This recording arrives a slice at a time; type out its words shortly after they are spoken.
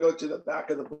go to the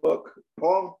back of the book,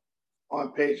 Paul,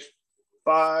 on page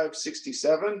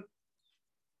 567,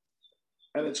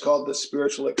 and it's called The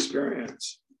Spiritual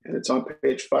Experience, and it's on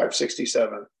page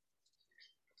 567.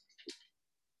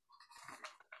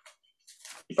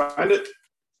 You find it?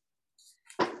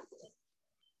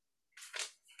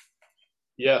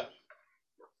 Yeah.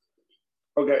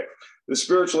 Okay. The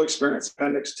Spiritual Experience,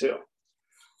 Appendix 2.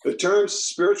 The terms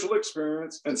spiritual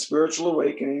experience and spiritual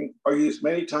awakening are used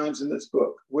many times in this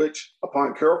book, which,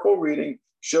 upon careful reading,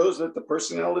 shows that the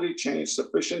personality change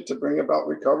sufficient to bring about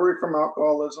recovery from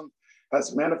alcoholism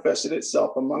has manifested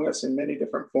itself among us in many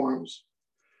different forms.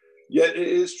 Yet it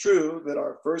is true that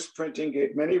our first printing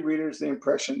gave many readers the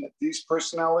impression that these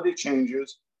personality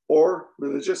changes or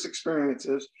religious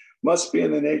experiences must be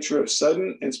in the nature of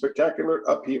sudden and spectacular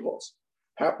upheavals.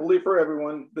 Happily for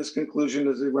everyone, this conclusion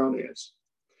is erroneous.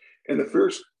 In the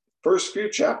first few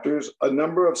chapters, a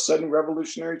number of sudden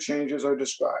revolutionary changes are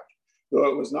described. Though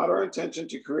it was not our intention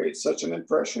to create such an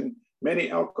impression,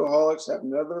 many alcoholics have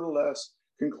nevertheless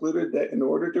concluded that in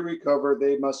order to recover,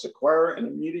 they must acquire an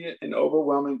immediate and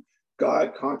overwhelming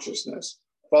God consciousness,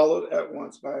 followed at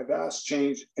once by a vast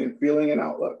change in feeling and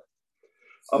outlook.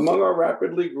 Among our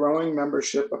rapidly growing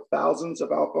membership of thousands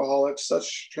of alcoholics,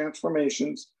 such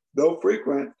transformations, though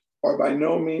frequent, are by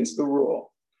no means the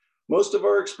rule. Most of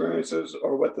our experiences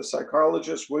are what the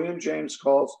psychologist William James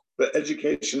calls the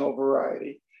educational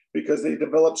variety, because they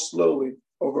develop slowly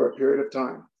over a period of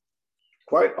time.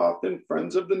 Quite often,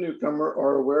 friends of the newcomer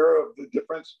are aware of the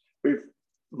difference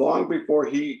long before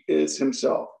he is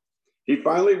himself. He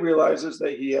finally realizes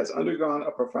that he has undergone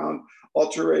a profound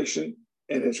alteration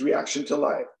in his reaction to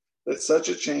life, that such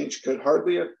a change could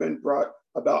hardly have been brought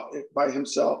about by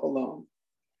himself alone.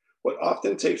 What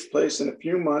often takes place in a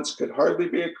few months could hardly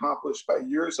be accomplished by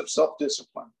years of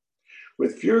self-discipline.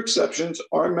 With few exceptions,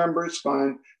 our members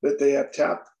find that they have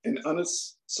tapped an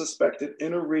unsuspected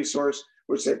inner resource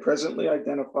which they presently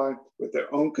identify with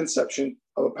their own conception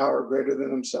of a power greater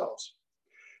than themselves.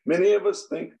 Many of us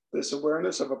think this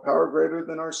awareness of a power greater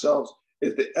than ourselves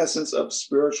is the essence of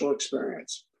spiritual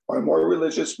experience. Our more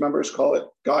religious members call it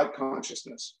God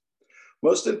consciousness.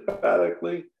 Most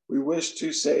emphatically, we wish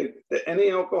to say that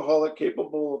any alcoholic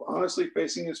capable of honestly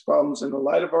facing his problems in the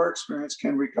light of our experience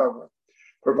can recover,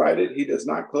 provided he does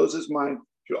not close his mind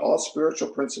to all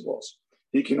spiritual principles.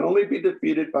 He can only be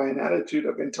defeated by an attitude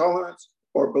of intolerance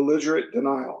or belligerent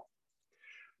denial.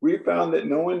 We found that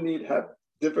no one need have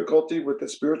difficulty with the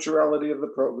spirituality of the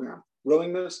program.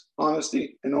 Willingness,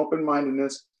 honesty, and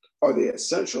open-mindedness are the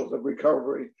essentials of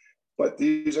recovery, but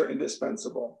these are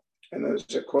indispensable. And there's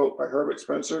a quote by Herbert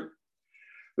Spencer.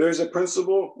 There is a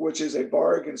principle which is a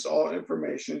bar against all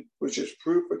information, which is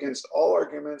proof against all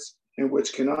arguments, and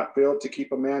which cannot fail to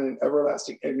keep a man in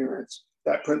everlasting ignorance.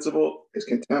 That principle is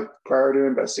contempt prior to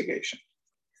investigation.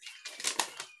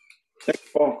 Thanks,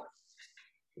 Paul.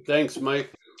 Thanks,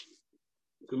 Mike.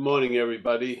 Good morning,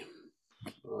 everybody.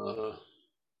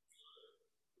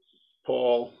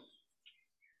 Paul,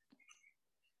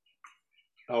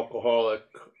 alcoholic.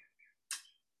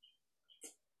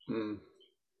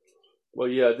 Well,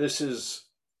 yeah, this was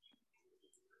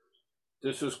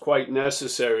quite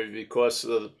necessary because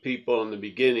of the people in the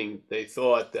beginning. They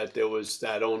thought that there was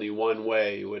that only one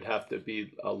way. It would have to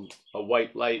be a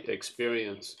white light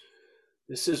experience.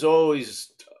 This is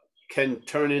always can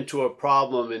turn into a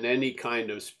problem in any kind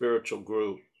of spiritual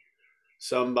group.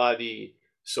 Somebody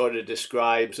sort of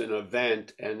describes an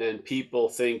event, and then people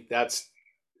think that's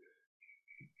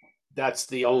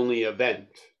the only event.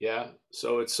 Yeah,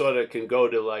 so it sort of can go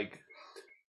to like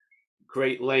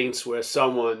great lengths where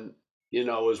someone,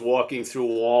 is walking through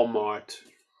Walmart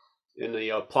in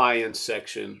the appliance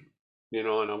section,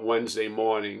 on a Wednesday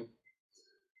morning,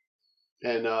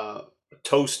 and a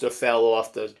toaster fell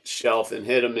off the shelf and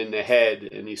hit him in the head,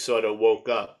 and he sort of woke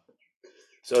up.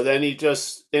 So then he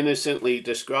just innocently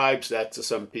describes that to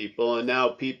some people, and now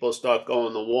people start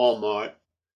going to Walmart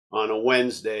on a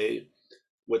Wednesday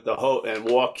with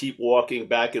the keep walking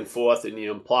back and forth in the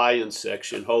appliance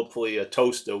section. Hopefully a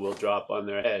toaster will drop on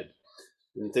their head,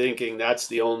 and thinking that's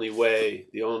the only way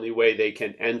they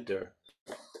can enter.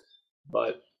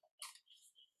 But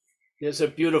there's a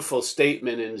beautiful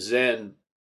statement in Zen,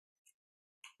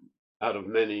 out of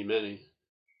many, many.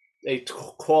 They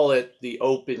call it the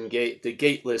open gate, the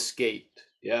gateless gate.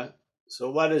 Yeah.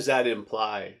 So what does that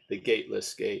imply? The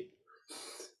gateless gate.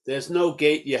 There's no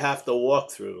gate you have to walk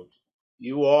through.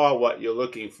 You are what you're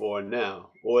looking for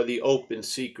now, or the open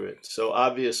secret. So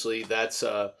obviously that's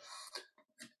a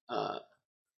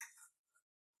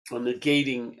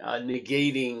negating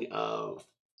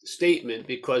statement,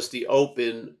 because the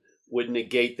open would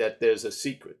negate that there's a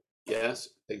secret. Yes,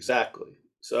 exactly.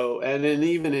 So, and then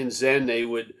even in Zen,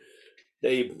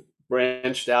 they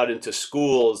branched out into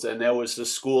schools, and there was the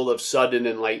school of sudden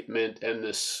enlightenment and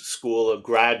the school of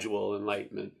gradual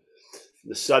enlightenment.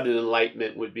 The sudden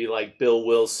enlightenment would be like Bill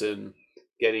Wilson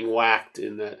getting whacked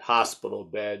in that hospital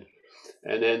bed,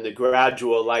 and then the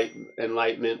gradual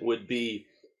enlightenment would be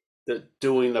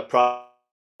doing the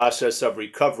process of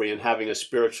recovery and having a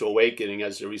spiritual awakening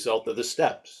as a result of the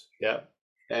steps. Yeah,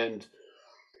 and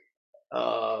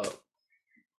uh,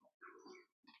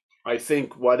 I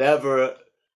think whatever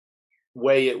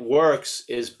way it works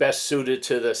is best suited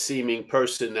to the seeming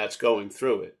person that's going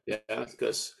through it. Yeah,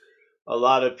 because a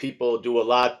lot of people do a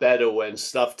lot better when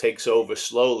stuff takes over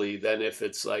slowly than if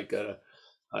it's like a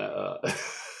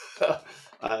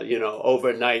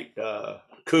overnight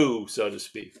coup, so to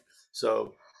speak.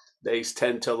 So they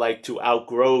tend to like to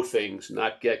outgrow things,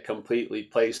 not get completely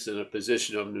placed in a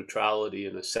position of neutrality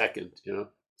in a second.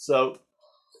 So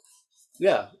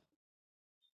yeah.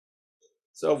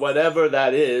 So whatever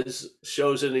that is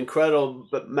shows an incredible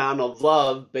amount of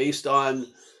love based on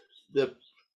the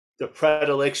the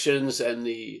predilections and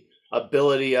the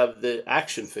ability of the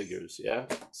action figures. Yeah.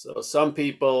 So some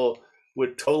people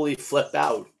would totally flip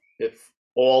out if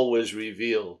all was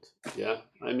revealed. Yeah.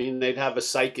 I mean, they'd have a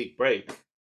psychic break.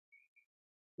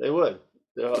 They would.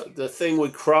 The thing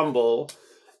would crumble,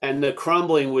 and the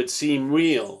crumbling would seem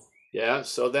real. Yeah.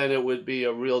 So then it would be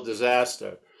a real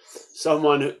disaster.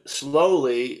 Someone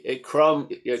slowly, it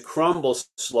crumbles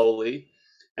slowly,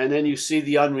 and then you see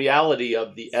the unreality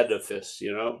of the edifice,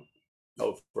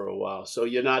 for a while. So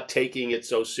you're not taking it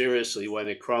so seriously when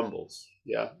it crumbles.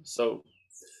 Yeah. So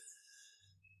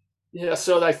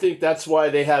I think that's why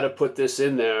they had to put this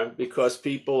in there, because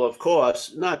people, of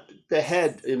course, not the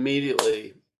head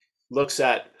immediately looks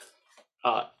at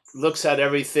uh,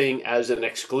 everything as an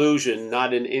exclusion,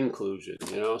 not an inclusion.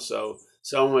 So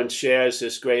someone shares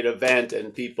this great event,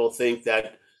 and people think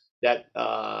that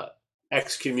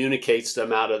excommunicates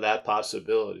them out of that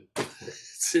possibility.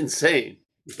 It's insane,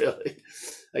 really.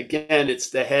 Again, it's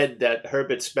the head that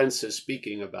Herbert Spencer is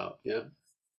speaking about. Yeah.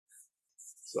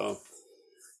 So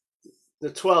the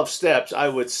 12 steps, I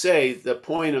would say the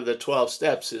point of the 12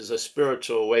 steps is a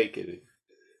spiritual awakening,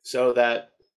 so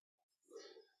that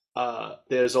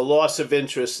there's a loss of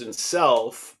interest in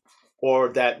self,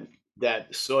 or that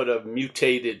sort of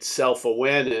mutated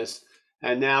self-awareness,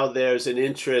 and now there's an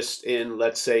interest in,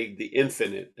 let's say, the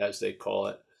infinite, as they call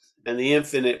it, and the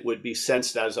infinite would be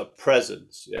sensed as a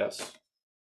presence. Yes.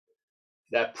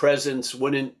 That presence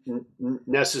wouldn't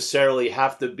necessarily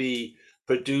have to be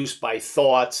produced by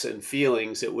thoughts and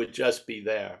feelings. It would just be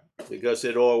there, because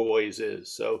it always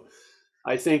is. So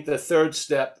I think the third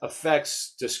step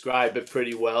effects describe it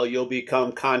pretty well. You'll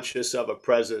become conscious of a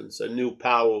presence, a new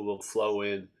power will flow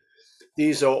in.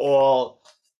 These are all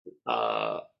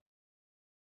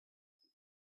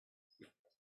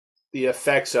the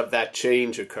effects of that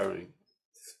change occurring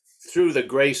through the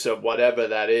grace of whatever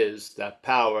that is, that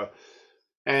power,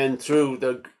 and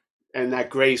that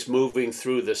grace moving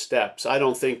through the steps. I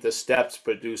don't think the steps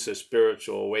produce a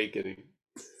spiritual awakening.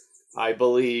 I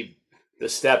believe the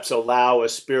steps allow a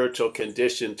spiritual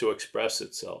condition to express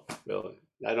itself, really.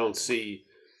 I don't see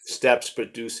steps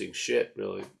producing shit,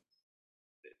 really.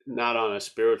 Not on a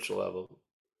spiritual level.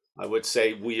 I would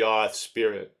say we are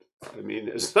spirit. I mean,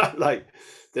 it's not like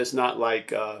there's not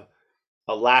like a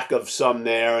lack of some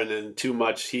there and then too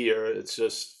much here. It's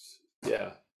just,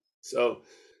 yeah. So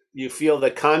you feel the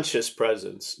conscious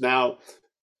presence. Now,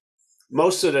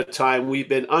 most of the time we've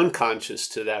been unconscious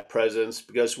to that presence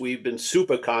because we've been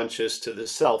super conscious to the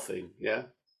selfing. Yeah.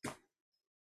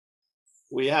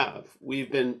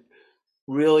 We've been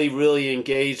really, really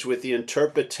engaged with the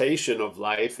interpretation of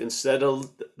life instead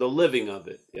of the living of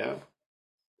it. Yeah.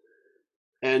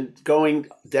 And going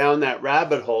down that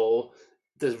rabbit hole,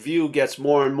 the view gets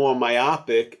more and more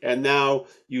myopic, and now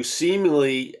you seem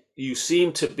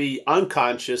to be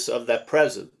unconscious of that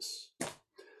presence.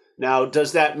 Now,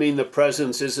 does that mean the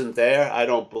presence isn't there? I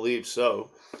don't believe so.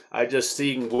 I just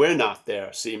think we're not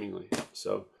there, seemingly.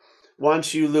 So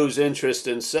once you lose interest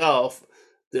in self,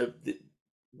 the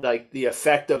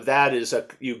effect of that is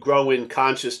you grow in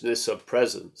consciousness of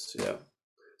presence. Yeah.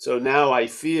 So now I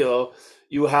feel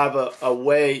you have a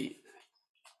way,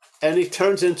 and it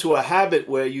turns into a habit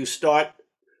where you start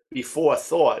before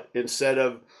thought instead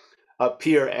of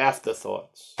appear after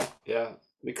thoughts. Yeah.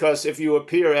 Because if you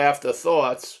appear after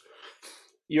thoughts,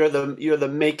 you're the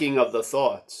making of the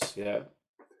thoughts. Yeah.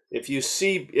 If you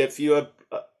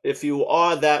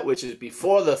are that which is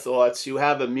before the thoughts, you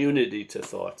have immunity to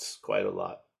thoughts quite a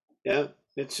lot. Yeah.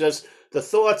 It's just the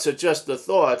thoughts are just the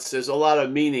thoughts. There's a lot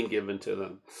of meaning given to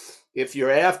them. If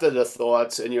you're after the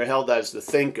thoughts and you're held as the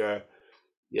thinker,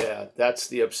 yeah, that's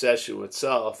the obsession with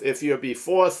self. If you're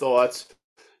before thoughts,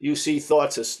 you see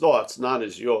thoughts as thoughts, not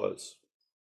as yours.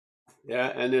 Yeah,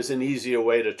 and there's an easier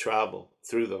way to travel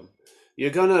through them. You're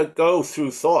gonna go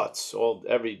through thoughts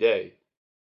every day.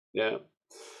 Yeah.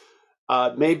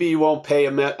 Maybe you won't pay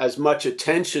as much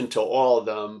attention to all of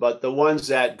them, but the ones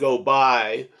that go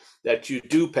by that you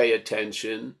do pay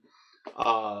attention,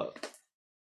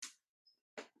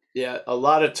 yeah, a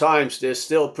lot of times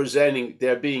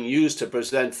they're being used to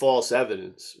present false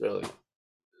evidence, really,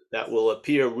 that will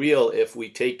appear real if we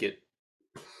take it.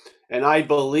 And I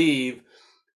believe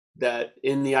that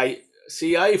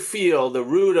I feel the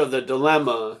root of the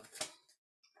dilemma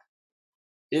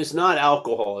is not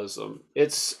alcoholism.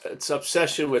 It's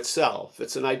obsession with self.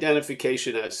 It's an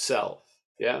identification as self.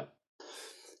 Yeah.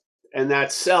 And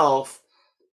that self,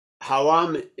 how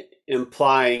I'm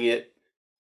implying it,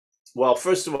 well,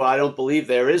 first of all, I don't believe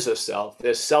there is a self.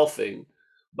 There's selfing.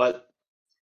 But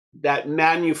that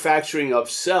manufacturing of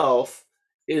self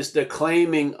is the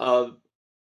claiming of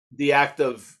the act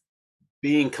of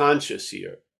being conscious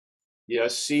here. Yeah,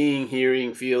 seeing,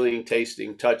 hearing, feeling,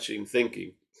 tasting, touching,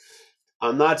 thinking.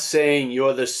 I'm not saying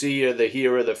you're the seer, the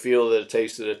hearer, the feeler, the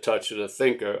taster, the toucher, the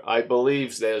thinker. I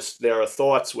believe there are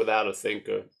thoughts without a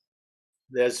thinker.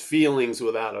 There's feelings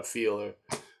without a feeler.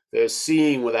 There's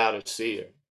seeing without a seer.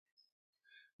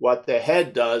 What the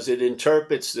head does, it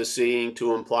interprets the seeing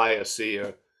to imply a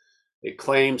seer. It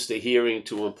claims the hearing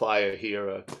to imply a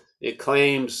hearer. It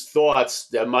claims thoughts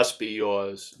that must be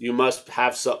yours. You must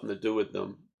have something to do with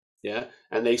them. Yeah.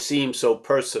 And they seem so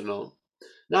personal.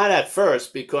 Not at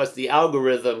first, because the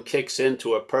algorithm kicks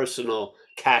into a personal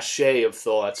cache of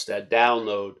thoughts that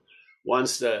download.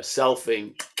 Once the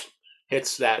selfing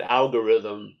hits that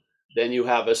algorithm, then you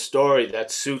have a story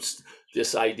that suits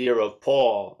this idea of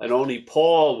Paul, and only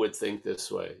Paul would think this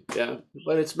way. Yeah,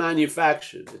 but it's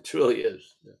manufactured. It truly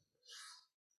is.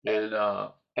 And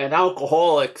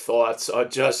alcoholic thoughts are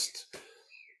just,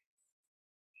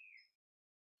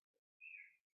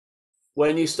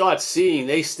 when you start seeing,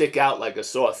 they stick out like a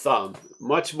sore thumb.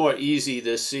 Much more easy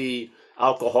to see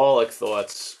alcoholic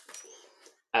thoughts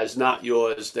as not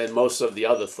yours than most of the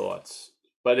other thoughts.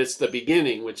 But it's the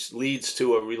beginning which leads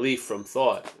to a relief from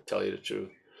thought, to tell you the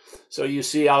truth. So you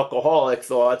see alcoholic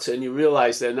thoughts and you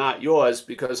realize they're not yours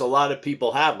because a lot of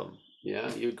people have them.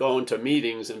 Yeah, you go into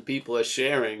meetings and people are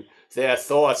sharing their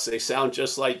thoughts. They sound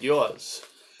just like yours.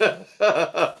 There's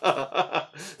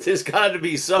got to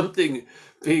be something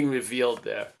being revealed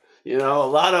there. You know,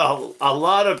 a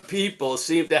lot of people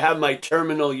seem to have my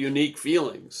terminal unique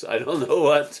feelings. I don't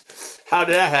know how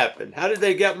did that happen? How did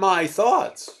they get my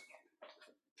thoughts?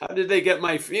 How did they get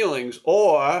my feelings?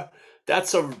 Or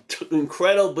that's an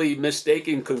incredibly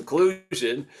mistaken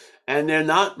conclusion, and they're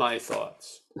not my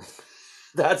thoughts.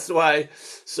 That's why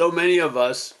so many of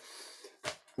us,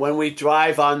 when we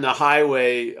drive on the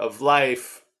highway of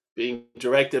life, being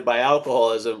directed by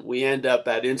alcoholism, we end up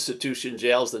at institution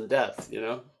jails and death, you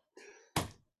know?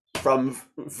 From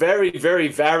very, very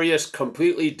various,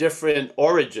 completely different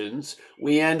origins,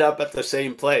 we end up at the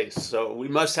same place. So we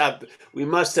must have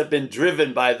been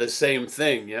driven by the same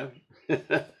thing, yeah?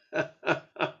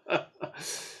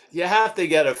 You have to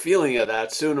get a feeling of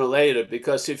that sooner or later,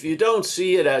 because if you don't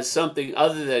see it as something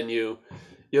other than you,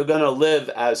 you're going to live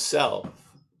as self.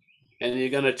 And you're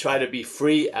going to try to be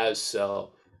free as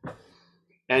self.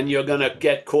 And you're going to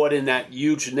get caught in that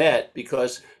huge net,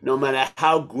 because no matter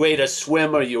how great a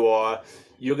swimmer you are,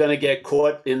 you're going to get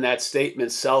caught in that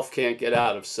statement, self can't get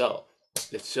out of self.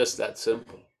 It's just that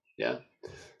simple. Yeah.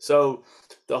 So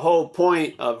the whole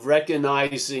point of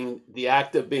recognizing the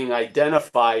act of being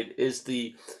identified is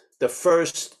the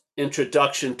first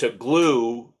introduction to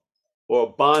glue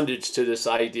or bondage to this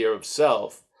idea of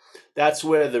self. That's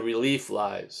where the relief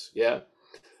lies. Yeah.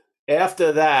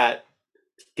 After that,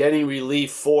 getting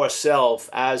relief for self,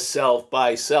 as self,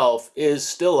 by self, is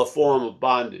still a form of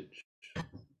bondage.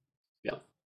 Yeah.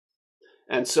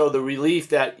 And so the relief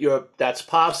that's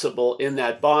possible in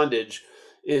that bondage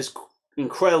is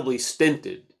incredibly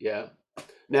stinted. Yeah.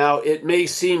 Now, it may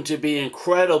seem to be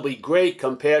incredibly great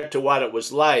compared to what it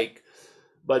was like,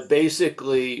 but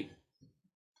basically,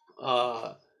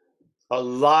 a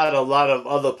lot of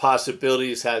other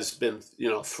possibilities has been,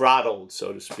 throttled,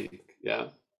 so to speak. Yeah.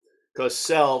 Because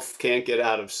self can't get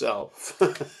out of self.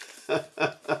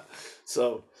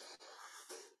 So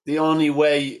the only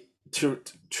way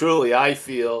truly, I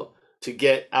feel, to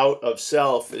get out of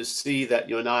self is see that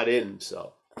you're not in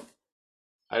self.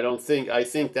 I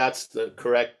think that's the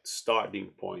correct starting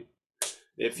point.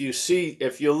 If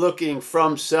you're looking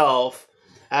from self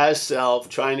as self,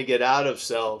 trying to get out of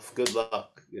self, good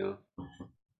luck.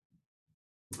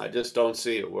 I just don't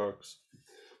see it works.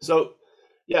 So,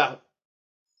 yeah,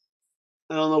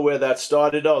 I don't know where that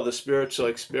started. Oh, the spiritual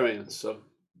experience. So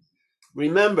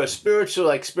remember, spiritual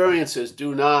experiences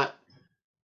do not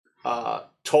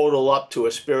total up to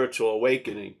a spiritual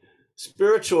awakening.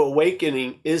 Spiritual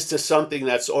awakening is to something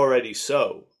that's already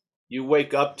so. You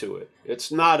wake up to it.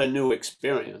 It's not a new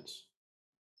experience.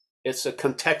 It's a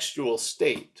contextual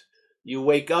state. You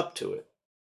wake up to it.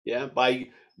 Yeah, by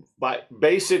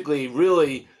basically,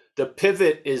 really, the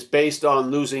pivot is based on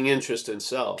losing interest in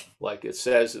self, like it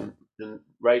says in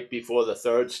right before the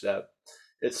third step.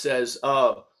 It says,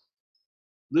 oh,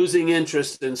 losing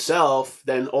interest in self,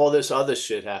 then all this other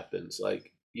shit happens.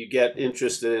 Like you get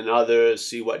interested in others,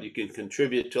 see what you can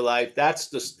contribute to life. That's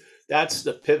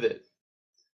the pivot,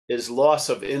 is loss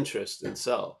of interest in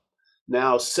self.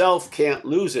 Now, self can't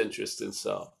lose interest in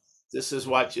self. This is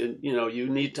what you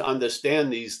need to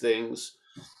understand these things,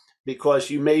 because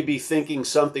you may be thinking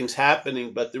something's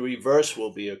happening, but the reverse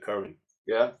will be occurring.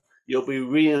 Yeah, you'll be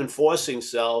reinforcing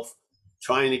self,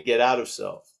 trying to get out of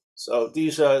self. So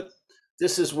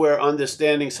this is where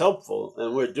understanding's helpful,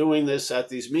 and we're doing this at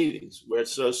these meetings, where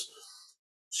it's just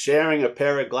sharing a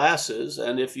pair of glasses,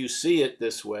 and if you see it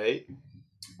this way,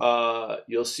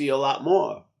 you'll see a lot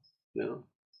more,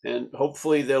 and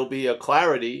hopefully there'll be a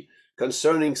clarity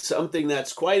concerning something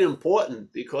that's quite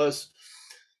important, because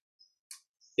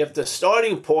if the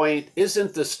starting point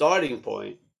isn't the starting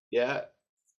point,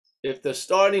 if the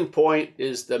starting point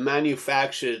is the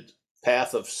manufactured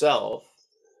path of self,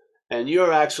 and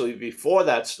you're actually before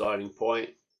that starting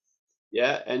point,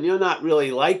 and you're not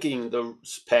really liking the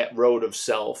road of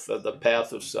self, or the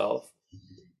path of self,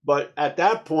 but at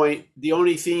that point, the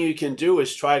only thing you can do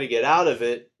is try to get out of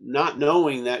it, not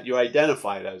knowing that you're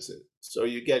identified as it. So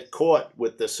you get caught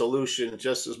with the solution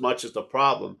just as much as the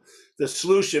problem. The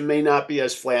solution may not be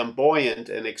as flamboyant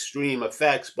and extreme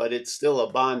effects, but it's still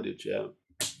a bondage,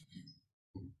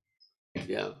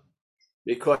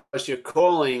 because you're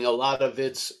calling a lot of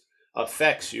its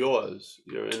effects yours.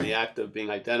 You're in the act of being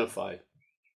identified.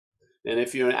 And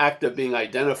if you're in the act of being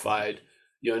identified,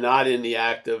 you're not in the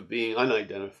act of being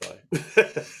unidentified.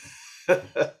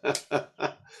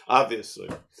 Obviously.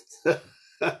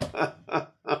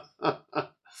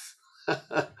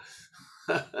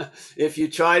 If you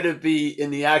try to be in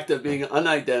the act of being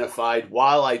unidentified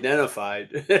while identified,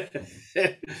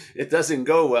 it doesn't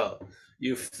go well.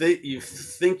 You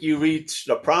think you reached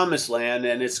the promised land,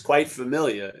 and it's quite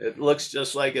familiar. It looks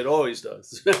just like it always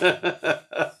does.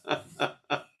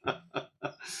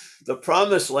 The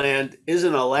promised land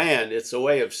isn't a land, it's a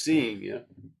way of seeing.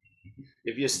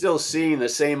 If you're still seeing the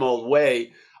same old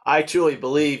way, I truly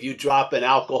believe you drop an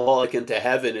alcoholic into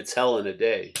heaven, it's hell in a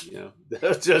day.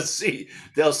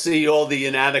 They'll see all the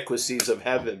inadequacies of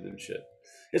heaven and shit.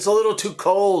 It's a little too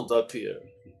cold up here.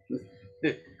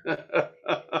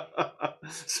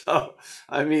 So,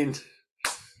 I mean,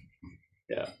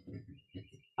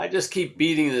 I just keep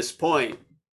beating this point.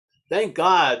 Thank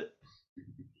God,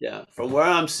 from where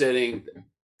I'm sitting,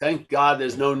 thank God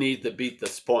there's no need to beat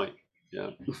this point.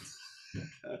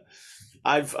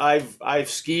 I've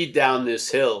skied down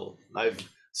this hill. I've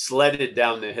sledded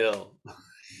down the hill.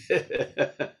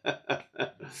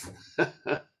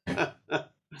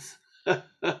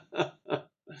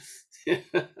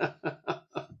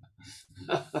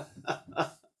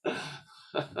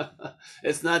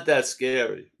 It's not that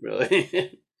scary, really.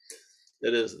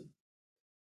 It isn't.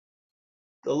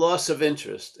 The loss of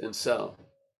interest in self.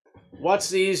 What's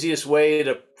the easiest way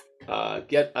to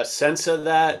get a sense of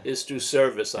that is through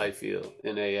service, I feel,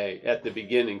 in AA, at the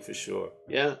beginning for sure.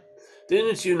 Yeah?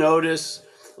 Didn't you notice,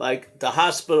 like the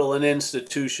hospital and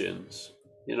institutions,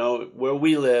 where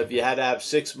we live, you had to have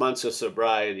 6 months of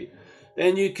sobriety.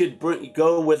 Then you could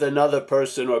go with another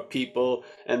person or people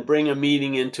and bring a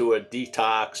meeting into a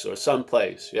detox or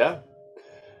someplace,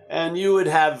 and you would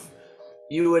have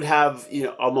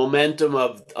a momentum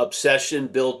of obsession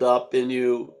built up in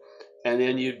you, and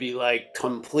then you'd be like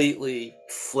completely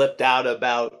flipped out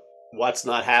about what's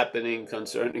not happening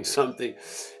concerning something,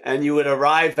 and you would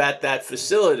arrive at that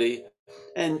facility,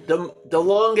 and the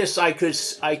longest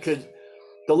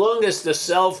the longest the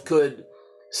self could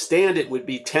stand it would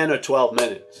be 10 or 12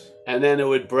 minutes, and then it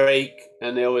would break,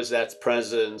 and there was that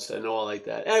presence and all like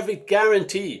that.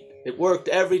 Guaranteed. It worked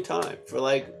every time.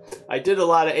 I did a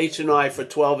lot of H&I for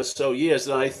 12 or so years,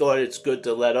 and I thought it's good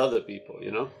to let other people,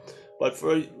 But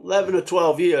for 11 or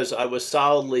 12 years, I was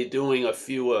solidly doing a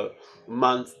few a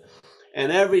month.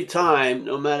 And every time,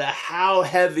 no matter how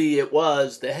heavy it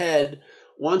was, the head,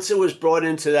 once it was brought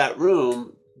into that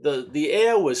room, the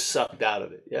air was sucked out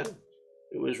of it. Yeah,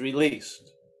 it was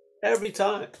released every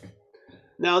time.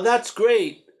 Now that's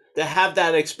great to have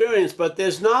that experience, but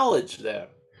there's knowledge there.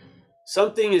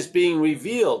 Something is being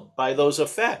revealed by those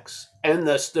effects and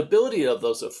the stability of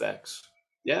those effects.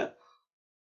 Yeah,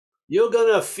 you're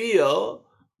gonna feel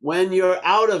when you're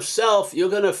out of self. You're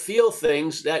gonna feel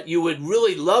things that you would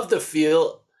really love to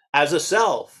feel as a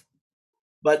self,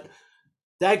 but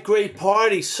that great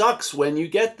party sucks when you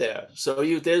get there. So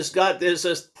there's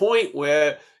a point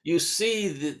where you see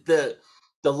the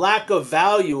lack of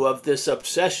value of this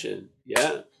obsession,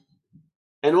 yeah,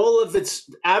 and all of its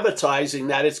advertising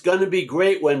that it's going to be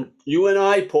great when you and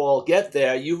I, Paul, get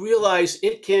there. You realize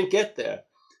it can't get there,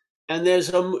 and there's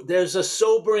a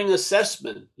sobering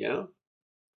assessment,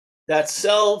 that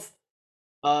self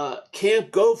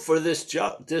can't go for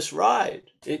this ride.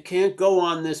 It can't go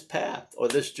on this path or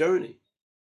this journey.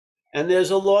 And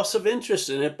there's a loss of interest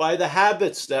in it by the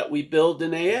habits that we build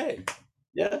in AA.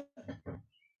 Yeah.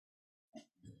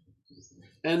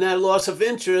 And that loss of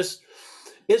interest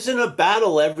isn't a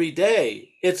battle every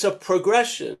day. It's a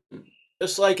progression.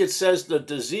 Just like it says the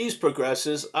disease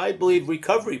progresses, I believe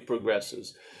recovery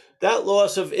progresses. That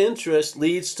loss of interest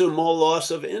leads to more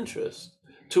loss of interest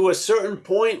to a certain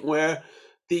point where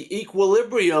the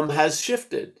equilibrium has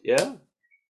shifted. Yeah.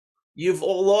 You've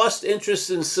all lost interest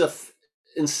in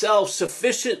self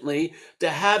sufficiently to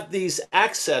have these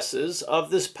accesses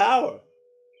of this power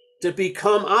to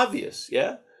become obvious.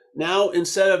 Yeah. Now,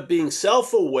 instead of being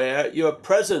self-aware, you're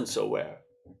presence aware.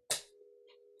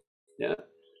 Yeah.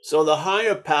 So the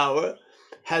higher power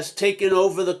has taken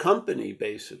over the company,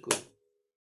 basically.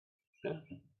 Yeah.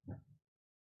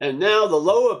 And now the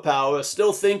lower power,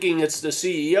 still thinking it's the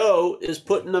CEO, is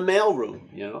put in the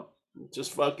mailroom,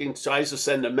 just fucking tries to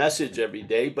send a message every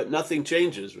day, but nothing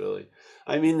changes really.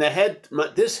 I mean,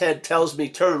 this head tells me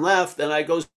turn left, and I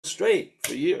go straight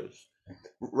for years.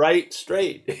 Right,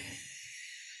 straight.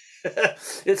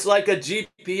 It's like a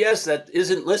GPS that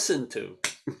isn't listened to.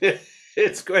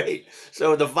 It's great.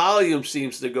 So the volume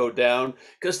seems to go down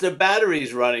because the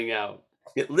battery's running out.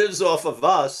 It lives off of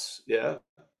us, yeah.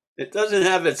 It doesn't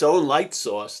have its own light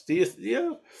source.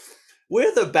 We're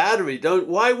the battery.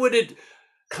 Why would it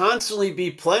constantly be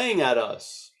playing at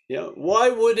us? Why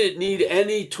would it need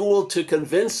any tool to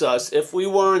convince us if we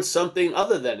weren't something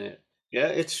other than it? Yeah,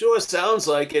 it sure sounds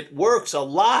like it works a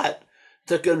lot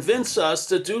to convince us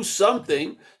to do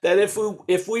something that if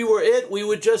we were it, we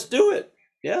would just do it.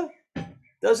 Yeah.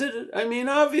 Does it? I mean,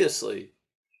 obviously.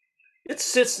 It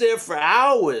sits there for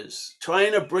hours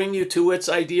trying to bring you to its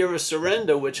idea of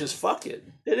surrender, which is fuck it.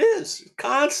 It is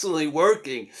constantly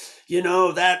working.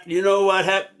 What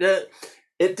happened?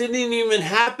 It didn't even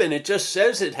happen. It just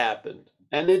says it happened.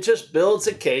 And it just builds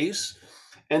a case.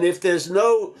 And if there's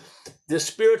the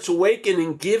spiritual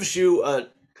awakening gives you a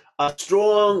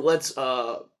strong,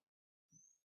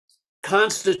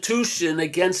 constitution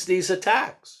against these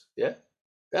attacks. Yeah.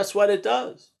 That's what it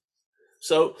does.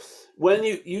 So when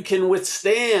you can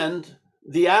withstand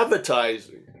the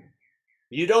advertising,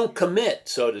 you don't commit,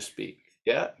 so to speak.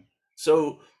 Yeah.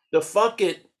 So the fuck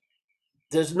it,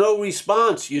 there's no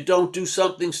response. You don't do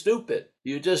something stupid.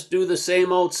 You just do the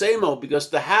same old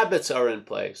because the habits are in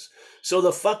place. So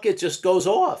the fuck it just goes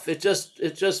off. It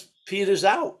just peters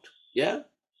out. Yeah.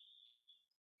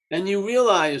 And you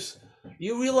realize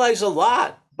a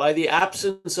lot by the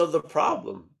absence of the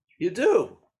problem. You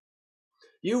do.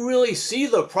 You really see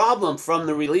the problem from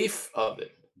the relief of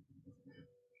it.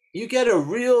 You get a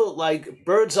real,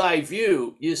 bird's eye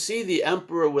view. You see the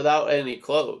emperor without any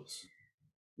clothes.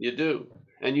 You do.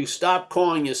 And you stop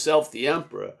calling yourself the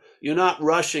emperor. You're not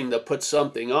rushing to put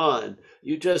something on.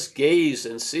 You just gaze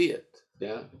and see it.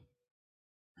 Yeah.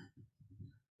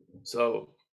 So,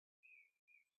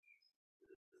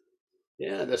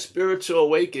 yeah, the spiritual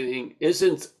awakening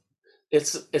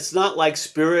it's not like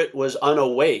spirit was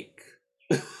unawake.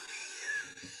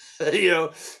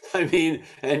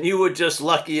 And you were just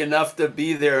lucky enough to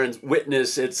be there and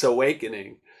witness its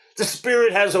awakening. The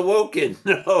spirit has awoken.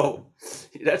 No,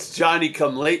 that's Johnny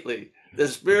come lately. The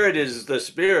spirit is the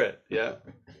spirit. Yeah.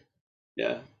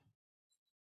 Yeah.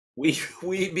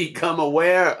 We become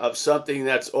aware of something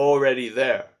that's already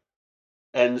there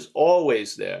and is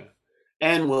always there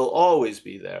and will always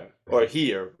be there, or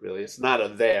here, really. It's not a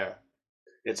there.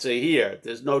 It's a here.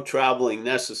 There's no traveling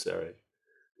necessary.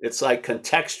 It's like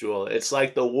contextual. It's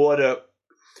like the water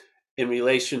in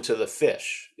relation to the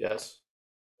fish. Yes?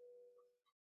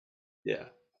 Yeah.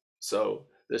 So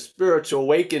the spiritual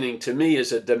awakening to me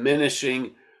is a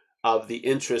diminishing of the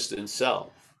interest in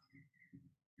self.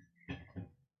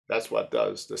 That's what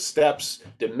does. The steps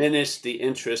diminish the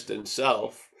interest in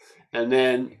self and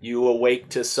then you awake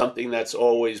to something that's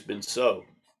always been so.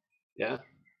 Yeah.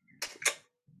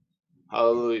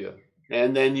 Hallelujah.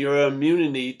 And then your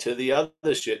immunity to the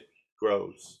other shit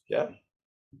grows. Yeah.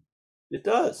 It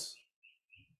does.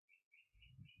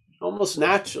 Almost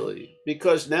naturally.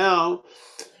 Because now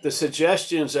the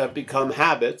suggestions have become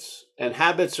habits, and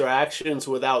habits are actions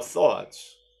without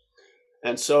thoughts.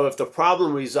 And so if the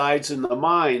problem resides in the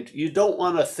mind, you don't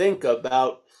want to think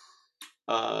about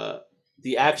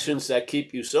the actions that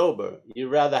keep you sober. You'd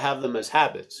rather have them as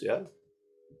habits, yeah?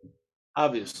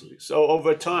 Obviously. So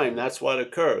over time, that's what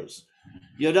occurs.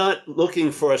 You're not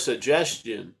looking for a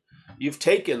suggestion. You've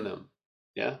taken them,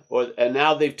 yeah? And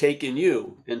now they've taken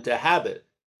you into habit.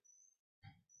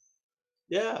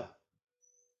 Yeah.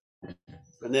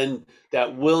 And then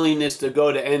that willingness to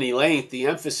go to any length, the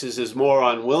emphasis is more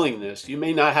on willingness. You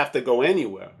may not have to go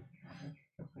anywhere.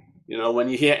 You know, when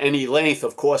you hear any length,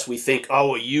 of course, we think,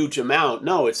 oh, a huge amount.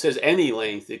 No, it says any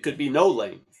length. It could be no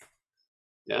length.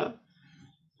 Yeah.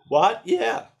 What?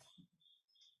 Yeah.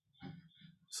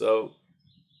 So,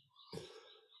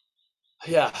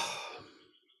 yeah.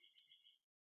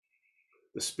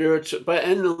 The spiritual,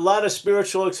 and a lot of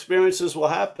spiritual experiences will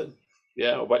happen.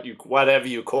 Yeah, whatever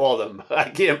you call them. I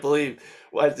can't believe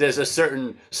there's a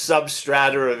certain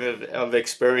substrata of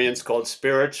experience called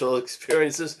spiritual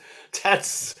experiences.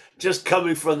 That's just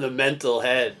coming from the mental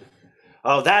head.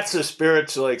 Oh, that's a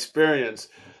spiritual experience.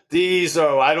 These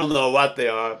are, I don't know what they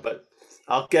are, but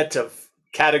I'll get to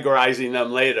categorizing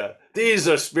them later. These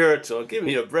are spiritual. Give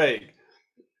me a break.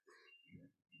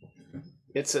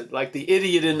 It's like the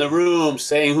idiot in the room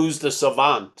saying who's the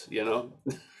savant, you know?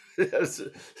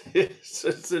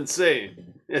 it's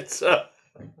insane. It's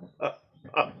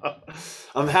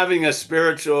I'm having a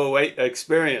spiritual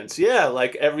experience. Yeah,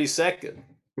 like every second.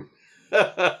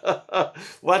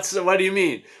 What do you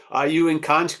mean? Are you in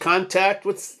contact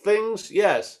with things?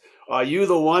 Yes. Are you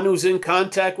the one who's in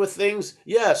contact with things?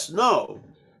 Yes. No.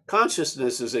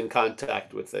 Consciousness is in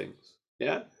contact with things.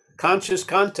 Yeah. Conscious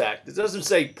contact. It doesn't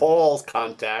say Paul's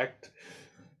contact.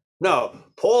 No.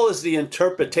 Paul is the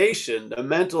interpretation, the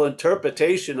mental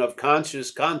interpretation of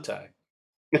conscious contact.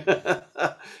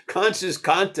 Conscious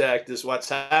contact is what's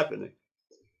happening.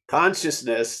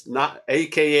 Consciousness, not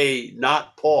AKA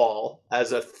not Paul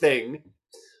as a thing,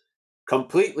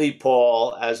 completely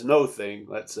Paul as no thing,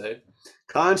 let's say.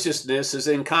 Consciousness is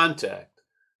in contact,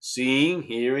 seeing,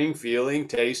 hearing, feeling,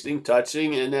 tasting,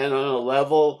 touching, and then on a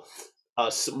level,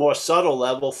 a more subtle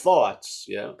level, thoughts,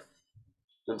 yeah,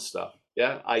 and stuff,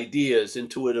 yeah, ideas,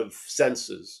 intuitive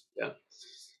senses, yeah.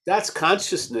 That's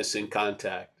consciousness in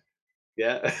contact,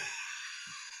 yeah.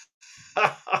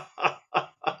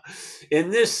 In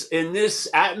this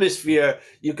atmosphere,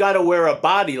 you got to wear a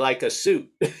body like a suit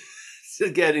to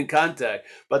get in contact,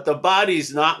 but the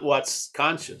body's not what's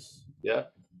conscious. Yeah,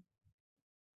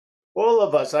 all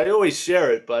of us. I always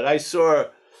share it, but I saw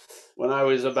when I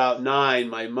was about 9,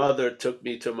 my mother took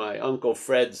me to my Uncle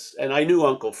Fred's, and I knew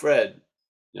Uncle Fred,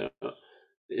 you know,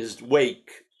 his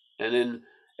wake, and then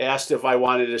asked if I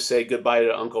wanted to say goodbye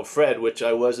to Uncle Fred, which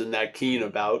I wasn't that keen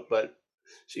about, but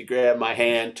she grabbed my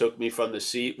hand, took me from the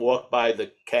seat, walked by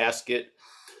the casket,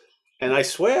 and I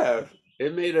swear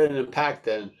it made an impact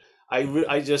then.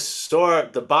 I just saw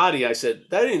the body. I said,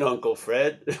 that ain't Uncle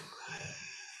Fred.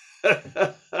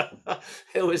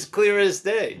 It was clear as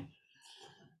day.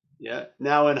 Yeah.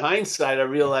 Now in hindsight, I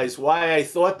realize why I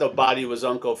thought the body was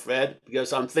Uncle Fred,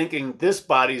 because I'm thinking this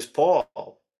body's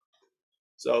Paul.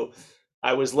 So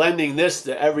I was lending this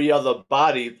to every other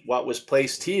body, what was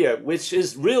placed here, which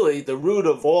is really the root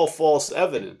of all false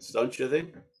evidence, don't you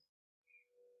think?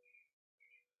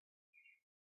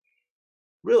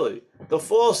 Really, the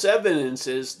false evidence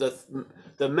is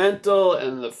the mental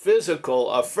and the physical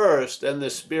are first, and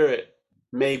the spirit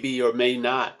maybe or may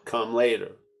not come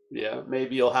later. Yeah,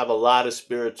 maybe you'll have a lot of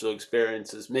spiritual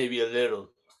experiences, maybe a little.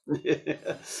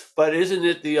 But isn't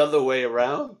it the other way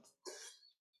around?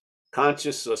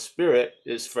 Conscious or spirit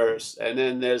is first, and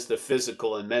then there's the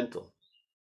physical and mental.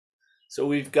 So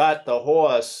we've got the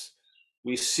horse.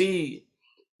 We see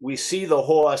the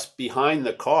horse behind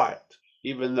the cart,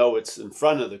 even though it's in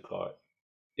front of the cart.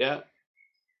 Yeah.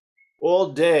 All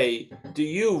day, do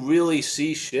you really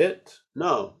see shit?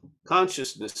 No.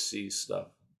 Consciousness sees stuff.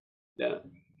 Yeah.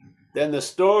 Then the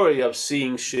story of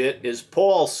seeing shit is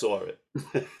Paul saw it.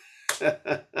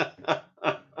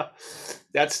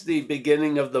 That's the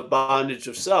beginning of the bondage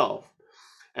of self.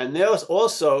 And there's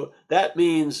also, that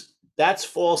means that's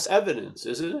false evidence,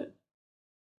 isn't it?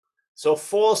 So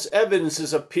false evidence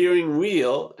is appearing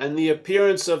real, and the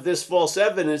appearance of this false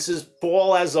evidence is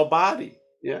Paul as a body.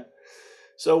 Yeah.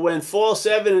 So when false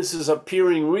evidence is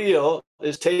appearing real,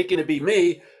 is taken to be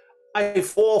me, I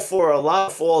fall for a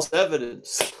lot of false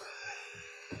evidence.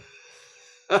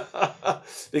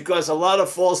 Because a lot of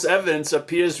false evidence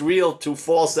appears real to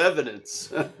false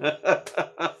evidence.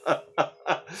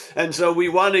 And so we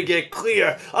want to get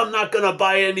clear. I'm not going to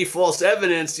buy any false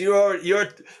evidence. You're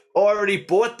already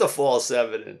bought the false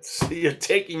evidence. You're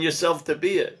taking yourself to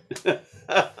be it.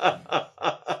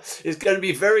 It's going to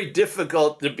be very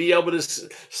difficult to be able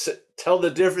to tell the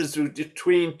difference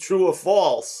between true or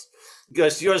false,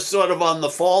 because you're sort of on the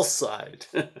false side.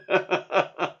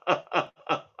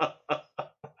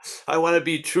 I want to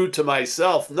be true to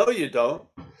myself. No, you don't.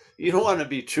 You don't want to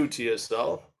be true to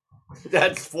yourself.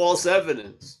 That's false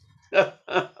evidence.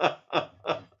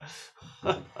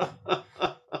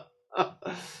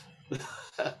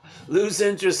 Lose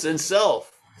interest in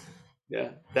self. Yeah,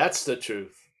 that's the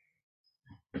truth.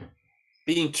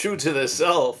 Being true to the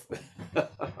self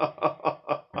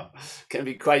can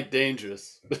be quite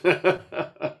dangerous.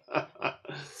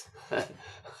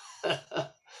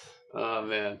 Oh,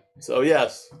 man. So,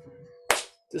 yes,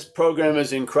 this program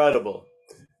is incredible.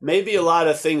 Maybe a lot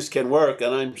of things can work,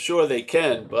 and I'm sure they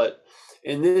can, but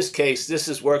in this case, this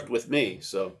has worked with me.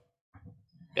 So,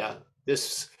 yeah,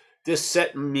 this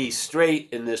set me straight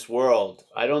in this world.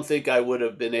 I don't think I would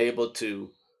have been able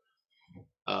to,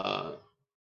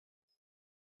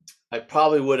 I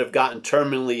probably would have gotten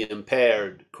terminally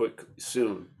impaired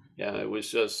soon. Yeah, it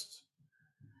was just,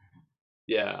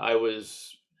 yeah, I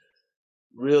was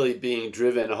really being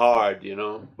driven hard,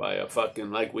 by a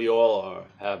fucking, like we all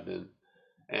have been.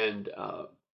 And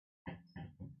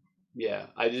yeah,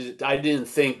 I didn't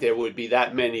think there would be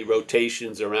that many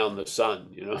rotations around the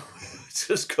sun,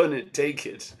 just couldn't take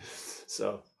it.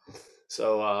 So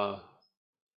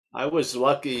I was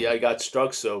lucky I got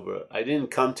struck sober. I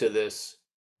didn't come to this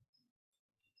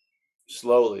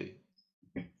slowly.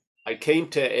 I came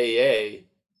to AA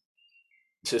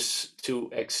to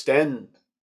extend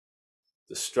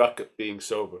the struck of being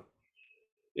sober.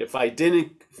 If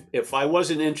I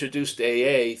wasn't introduced to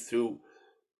AA through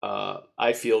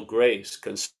I Feel Grace,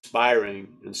 conspiring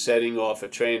and setting off a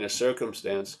train of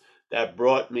circumstance that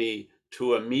brought me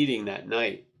to a meeting that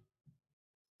night,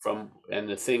 and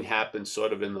the thing happened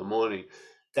sort of in the morning.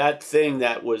 That thing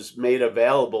that was made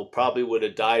available probably would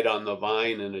have died on the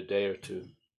vine in a day or two.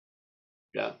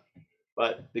 Yeah.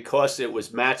 But because it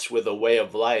was matched with a way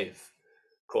of life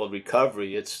called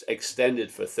recovery, it's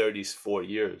extended for 34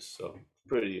 years. So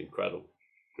pretty incredible.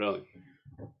 Really.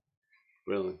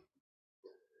 Really.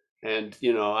 And,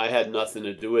 I had nothing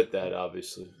to do with that,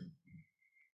 obviously.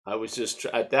 I was just,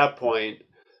 at that point,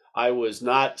 I was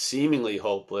not seemingly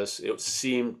hopeless. It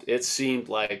seemed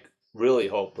like really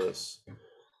hopeless.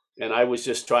 And I was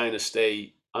just trying to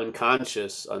stay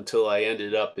unconscious until I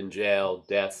ended up in jail,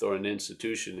 death, or an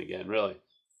institution again, really.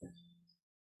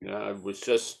 I was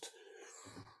just,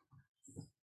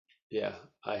 yeah,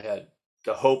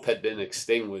 the hope had been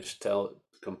extinguished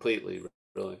completely,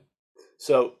 really.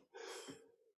 So,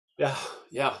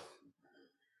 yeah.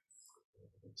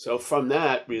 So from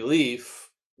that relief,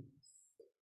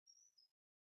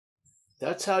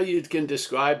 that's how you can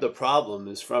describe the problem,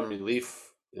 is from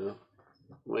relief.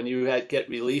 When you get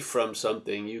relief from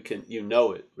something, you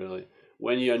know it, really.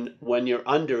 When you're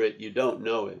under it, you don't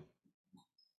know it.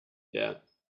 Yeah.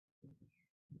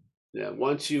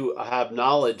 Once you have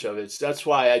knowledge of it, that's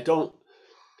why I don't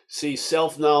see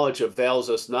self-knowledge avails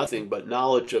us nothing, but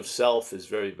knowledge of self is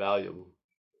very valuable.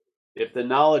 If the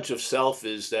knowledge of self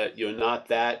is that you're not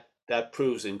that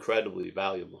proves incredibly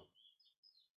valuable.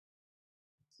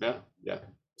 Yeah.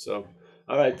 So,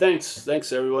 all right,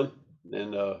 thanks everyone,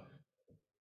 and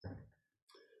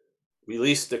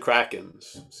release the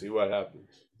Krakens. See what happens.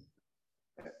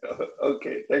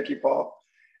 Okay, thank you, Paul.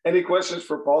 Any questions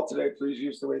for Paul today? Please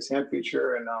use the raise hand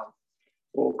feature, and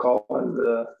we'll call on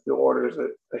the orders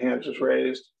that the hands was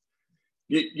raised.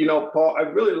 Paul, I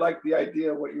really like the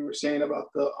idea of what you were saying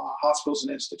about the hospitals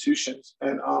and institutions,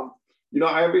 and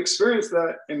I've experienced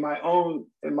that in my own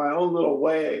little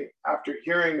way after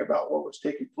hearing about what was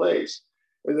taking place.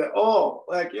 Is that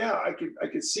I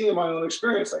could see in my own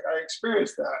experience, like I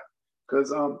experienced that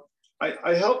because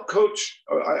I help coach.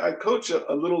 I coach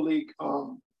a little league,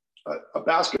 a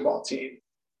basketball team,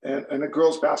 and a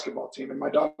girls basketball team, and my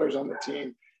daughter's on the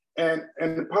team. And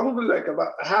probably like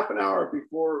about a half an hour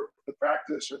before the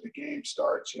practice or the game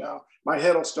starts, my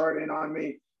head will start in on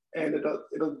me, and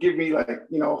it'll give me like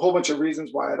a whole bunch of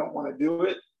reasons why I don't want to do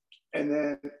it, and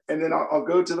then I'll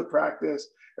go to the practice.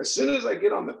 As soon as I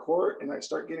get on the court and I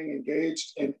start getting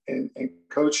engaged in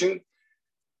coaching,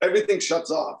 everything shuts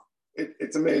off.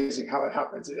 it's amazing how it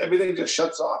happens. Everything just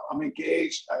shuts off. I'm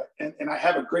engaged, and I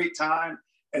have a great time.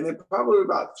 And then probably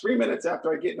about 3 minutes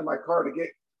after I get into my car to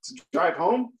drive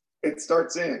home, it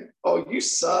starts in. Oh, you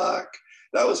suck.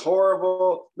 That was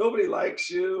horrible. Nobody likes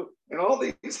you, and all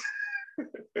these.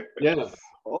 Yeah.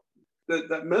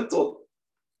 That mental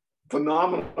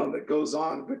phenomenon that goes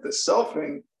on with the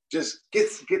selfing just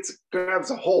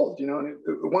grabs a hold, you know, and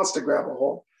it wants to grab a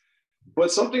hold.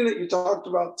 But something that you talked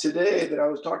about today that I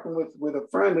was talking with a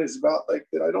friend is about, like,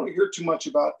 that I don't hear too much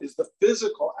about, is the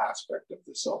physical aspect of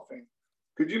the selfing.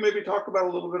 Could you maybe talk about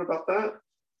a little bit about that?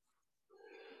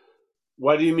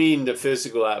 What do you mean the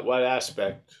physical? What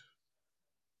aspect?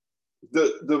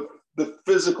 The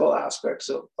physical aspects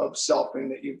of selfing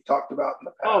that you've talked about in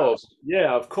the Oh, past.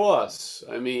 yeah, of course.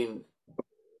 I mean,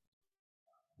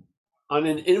 on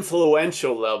an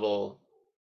influential level,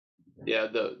 yeah,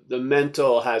 the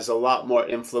mental has a lot more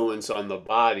influence on the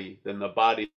body than the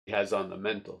body has on the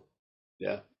mental.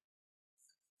 Yeah.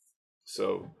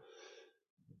 So,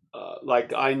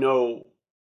 like, I know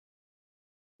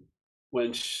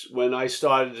when I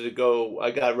started to go,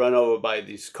 I got run over by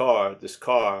this car,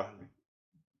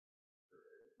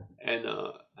 and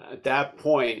at that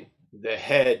point, the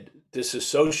head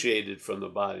disassociated from the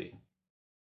body.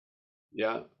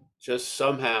 Yeah, just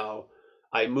somehow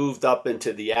I moved up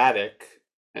into the attic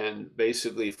and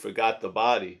basically forgot the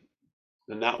body,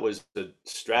 and that was the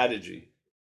strategy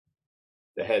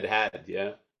the head had.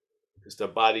 Yeah, because the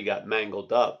body got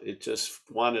mangled up. It just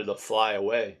wanted to fly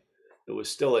away. It was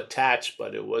still attached,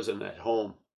 but it wasn't at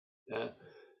home. Yeah,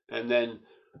 and then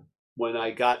when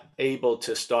I got able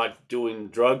to start doing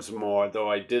drugs more, though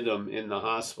I did them in the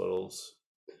hospitals,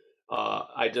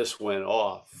 I just went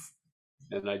off,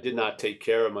 and I did not take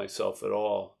care of myself at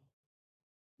all.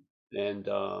 And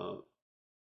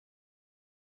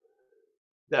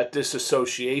that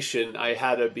disassociation, I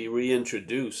had to be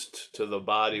reintroduced to the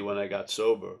body when I got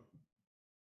sober.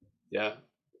 Yeah,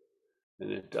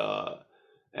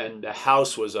 and the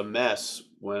house was a mess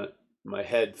when my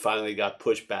head finally got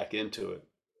pushed back into it.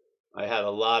 I had a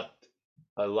lot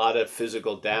of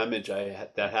physical damage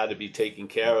that had to be taken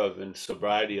care of, and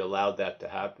sobriety allowed that to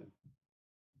happen.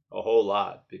 A whole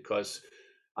lot, because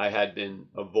I had been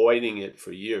avoiding it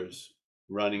for years,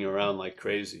 running around like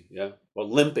crazy. Yeah, well,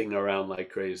 limping around like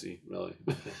crazy, really.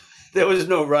 There was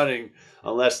no running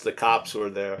unless the cops were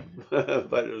there,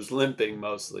 but it was limping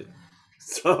mostly.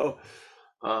 So,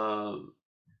 um,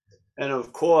 and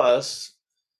of course,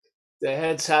 the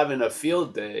head's having a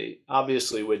field day.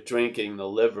 Obviously, with drinking, the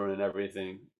liver and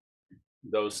everything,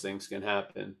 those things can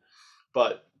happen.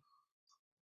 But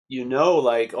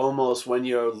like, almost when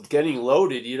you're getting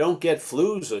loaded, you don't get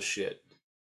flus or shit.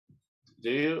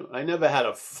 Do you? I never had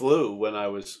a flu when I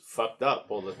was fucked up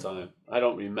all the time. I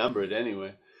don't remember it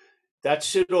anyway. That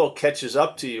shit all catches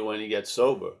up to you when you get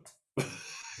sober.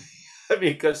 I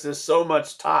mean, because there's so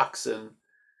much toxin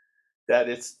that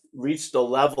it's reached a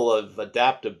level of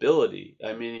adaptability.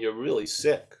 I mean, you're really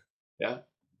sick. Yeah.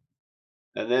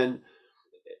 And then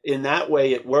in that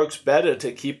way, it works better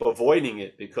to keep avoiding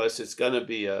it, because it's going to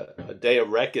be a day of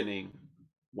reckoning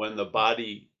when the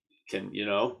body can, you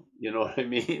know what I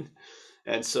mean?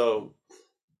 And so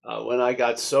when I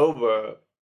got sober,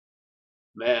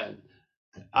 man,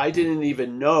 I didn't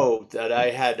even know that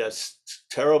I had a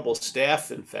terrible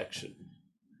staph infection.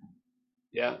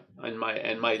 Yeah, and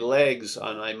my legs,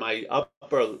 on my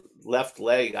upper left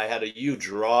leg, I had a huge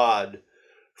rod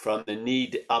from the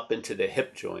knee up into the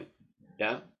hip joint.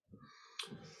 Yeah,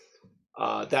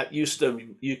 that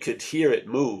you could hear it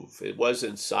move. It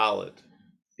wasn't solid.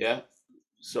 Yeah,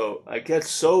 so I get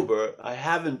sober. I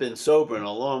haven't been sober in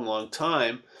a long, long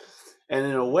time, and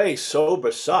in a way,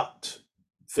 sober sucked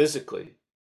physically,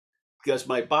 because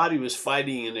my body was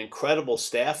fighting an incredible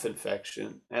staph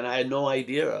infection, and I had no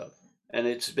idea of. And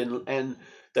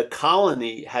the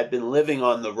colony had been living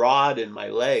on the rod in my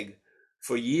leg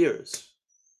for years.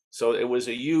 So it was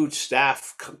a huge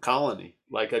staph colony,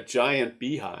 like a giant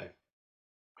beehive.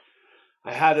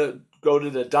 I had to go to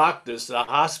the doctors, to the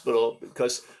hospital,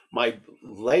 because my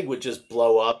leg would just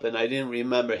blow up and I didn't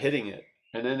remember hitting it.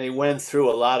 And then they went through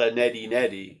a lot of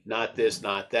neti, not this,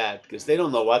 not that, because they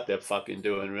don't know what they're fucking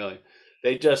doing, really.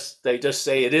 They just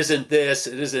say it isn't this,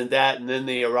 it isn't that, and then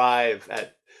they arrive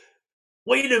at,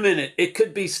 wait a minute, it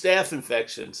could be staph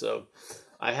infection. So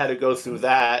I had to go through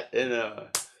that, and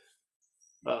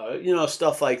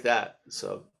stuff like that.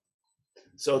 So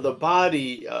the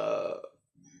body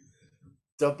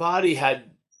had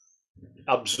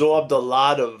absorbed a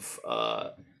lot of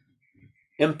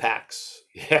impacts.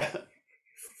 Yeah,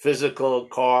 physical,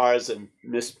 cars, and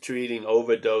mistreating,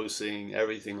 overdosing,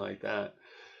 everything like that.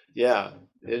 Yeah,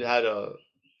 it had a,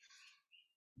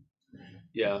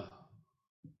 yeah,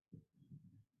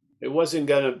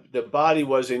 the body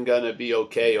wasn't gonna be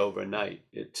okay overnight.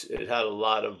 It had a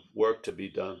lot of work to be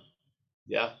done.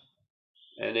 Yeah,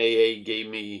 and AA gave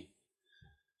me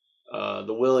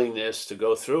the willingness to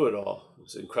go through it all.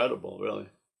 It's incredible, really.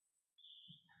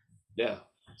 Yeah.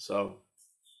 So,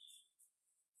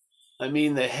 I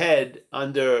mean, the head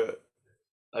under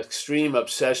extreme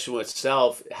obsession with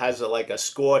self has like a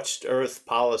scorched earth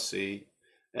policy,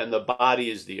 and the body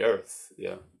is the earth.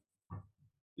 Yeah.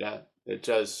 Yeah. It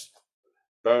just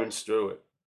burns through it.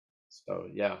 So,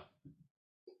 yeah.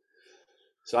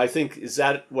 So I think, is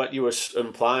that what you were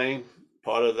implying?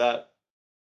 Part of that?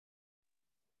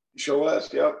 Sure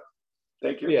was. Yep.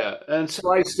 Thank you. Yeah. And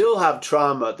so I still have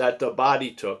trauma that the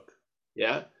body took.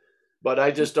 Yeah. But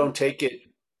I just don't take it.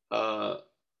 Uh,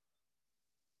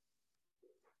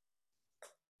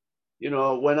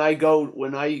 when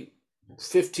I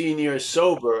 15 years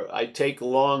sober, I'd take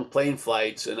long plane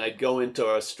flights and I'd go into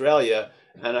Australia,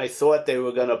 and I thought they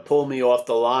were going to pull me off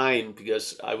the line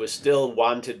because I was still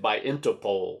wanted by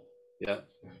Interpol. Yeah.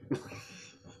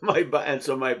 And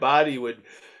so my body would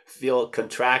feel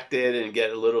contracted and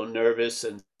get a little nervous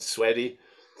and sweaty.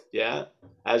 Yeah.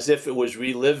 As if it was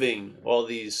reliving all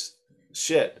these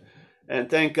shit. And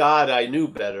thank God I knew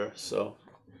better. So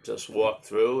just walked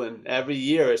through, and every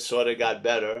year it sort of got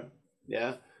better.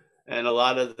 Yeah. And a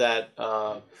lot of that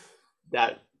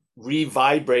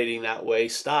revibrating that way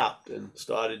stopped and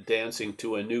started dancing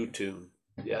to a new tune.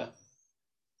 Yeah.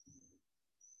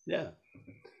 Yeah.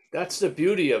 That's the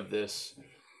beauty of this.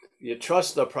 You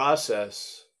trust the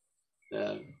process,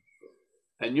 and,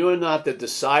 and you're not the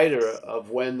decider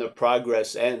of when the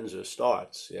progress ends or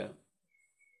starts. Yeah.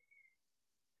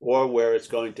 Or where it's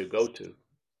going to go to.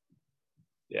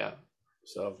 Yeah.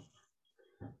 So,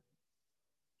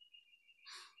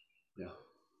 yeah.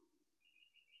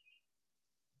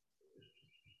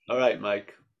 All right,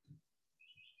 Mike.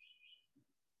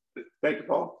 Thank you,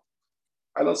 Paul.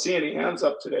 I don't see any hands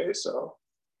up today, so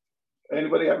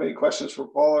anybody have any questions for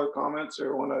Paul or comments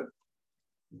or want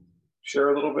to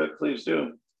share a little bit, please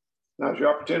do. Now's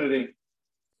your opportunity.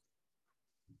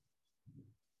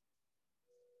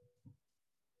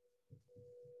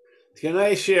 Can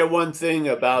I share one thing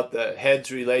about the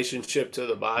head's relationship to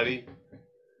the body?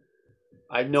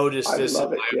 I've noticed I'd this in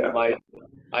love it. my own Yeah. life.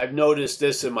 I've noticed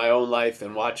this in my own life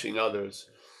and watching others.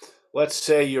 Let's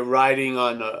say you're riding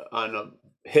on a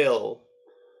hill,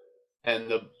 and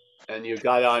the and you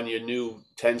got on your new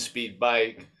 10-speed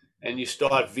bike, and you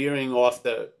start veering off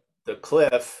the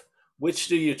cliff. Which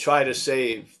do you try to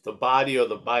save, the body or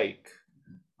the bike?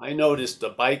 I noticed the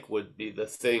bike would be the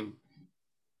thing.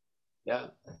 Yeah,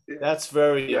 that's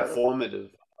very Yeah.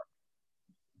 informative.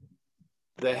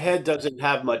 The head doesn't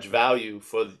have much value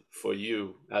for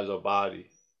you as a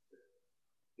body.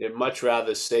 You'd much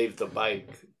rather save the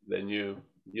bike than you.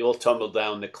 You'll tumble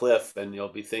down the cliff and you'll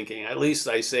be thinking, at least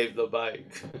I saved the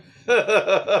bike.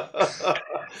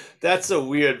 That's a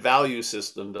weird value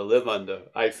system to live under,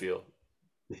 I feel.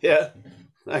 Yeah,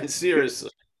 I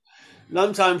seriously.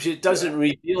 Sometimes it Yeah. doesn't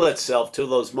reveal itself to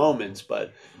those moments,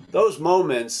 but those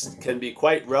moments can be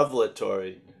quite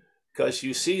revelatory because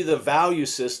you see the value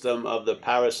system of the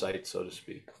parasite, so to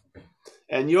speak.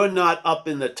 And you're not up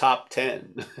in the top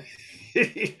 10.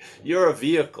 You're a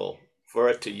vehicle for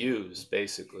it to use,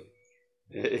 basically.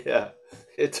 Yeah,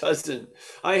 it doesn't.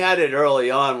 I had it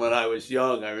early on when I was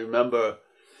young. I remember a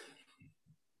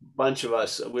bunch of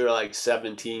us, we were like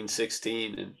 17,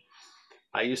 16, and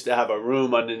I used to have a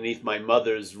room underneath my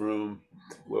mother's room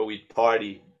where we'd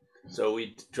party. So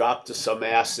we dropped some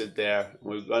acid there.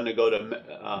 We were going to go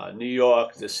to New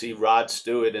York to see Rod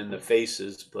Stewart and the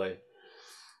Faces play.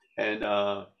 And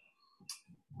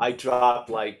I dropped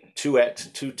like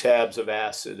two tabs of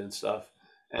acid and stuff.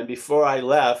 And before I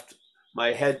left,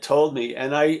 my head told me,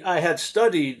 and I had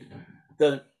studied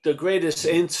the greatest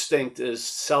instinct is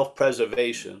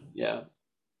self-preservation. Yeah,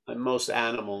 and most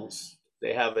animals,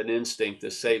 they have an instinct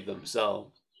to save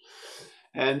themselves.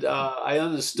 And I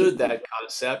understood that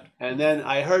concept. And then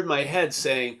I heard my head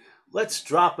saying, let's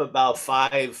drop about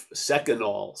 5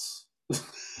 secanols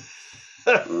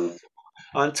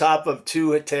on top of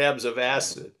 2 tabs of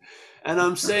acid. And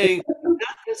I'm saying,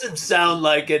 that doesn't sound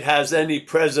like it has any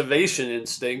preservation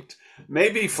instinct.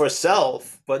 Maybe for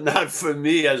self, but not for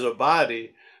me as a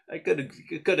body. It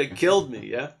could have killed me,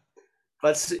 yeah.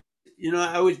 But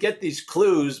I would get these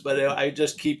clues, but I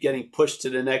just keep getting pushed to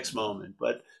the next moment.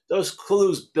 But those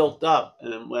clues built up,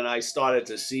 and when I started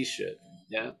to see shit,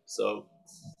 yeah. So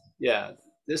yeah,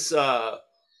 this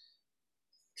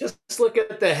Just look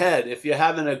at the head. If you're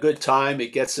having a good time,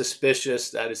 it gets suspicious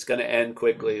that it's going to end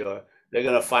quickly, or they're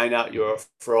going to find out you're a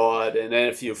fraud. And then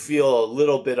if you feel a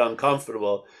little bit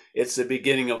uncomfortable, it's the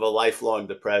beginning of a lifelong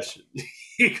depression.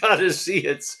 You got to see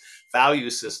its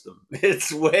value system.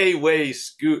 It's way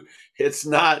scoot. It's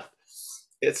not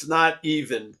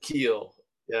even keel.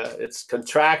 Yeah, it's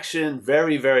contraction,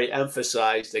 very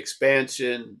emphasized.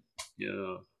 Expansion,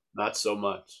 not so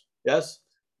much. Yes.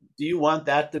 Do you want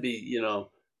that to be,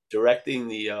 directing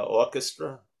the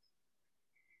orchestra?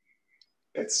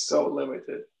 It's so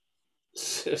limited.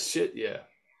 Shit, yeah.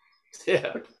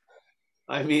 Yeah.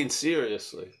 I mean,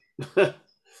 seriously.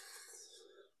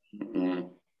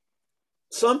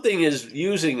 Something is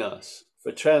using us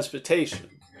for transportation,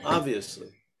 obviously.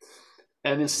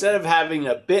 And instead of having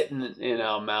a bit in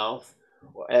our mouth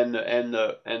and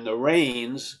the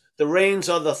reins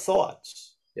are the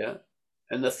thoughts. Yeah.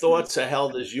 And the thoughts are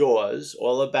held as yours,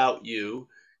 all about you,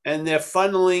 and they're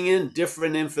funneling in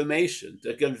different information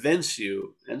to convince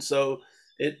you. And so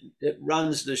it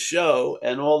runs the show,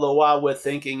 and all the while we're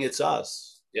thinking it's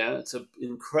us. Yeah, it's an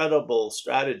incredible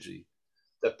strategy.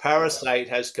 The parasite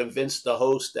has convinced the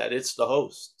host that it's the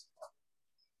host.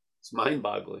 It's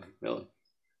mind-boggling, really.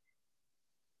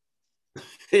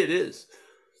 It is.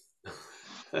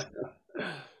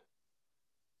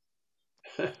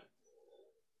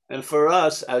 And for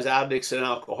us as addicts and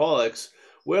alcoholics,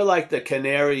 we're like the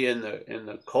canary in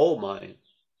the coal mine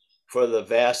for the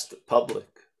vast public,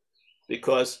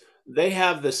 because they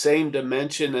have the same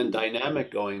dimension and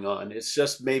dynamic going on. It's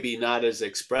just maybe not as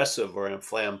expressive or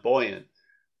flamboyant,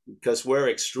 because we're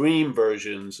extreme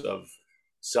versions of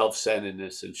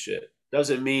self-centeredness and shit.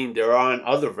 Doesn't mean there aren't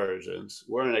other versions.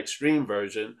 We're an extreme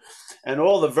version, and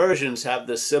all the versions have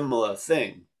this similar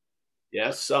thing.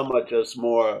 Yes, some are just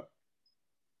more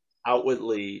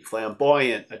outwardly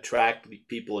flamboyant, attract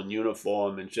people in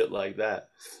uniform and shit like that.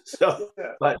 So,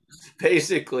 Yeah. but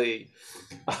basically,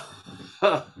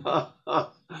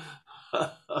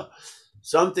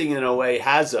 something in a way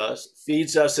has us,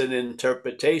 feeds us an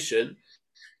interpretation,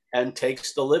 and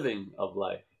takes the living of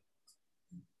life.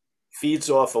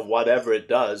 Feeds off of whatever it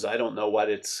does. I don't know what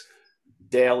its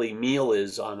daily meal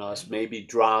is on us. Maybe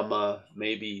drama,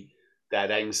 maybe that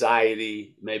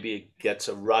anxiety, maybe it gets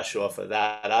a rush off of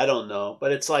that. I don't know.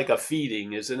 But it's like a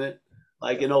feeding, isn't it?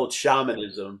 Like in old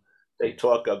shamanism, they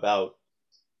talk about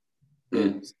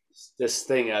this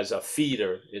thing as a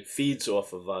feeder. It feeds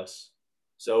off of us.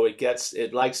 So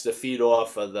it likes to feed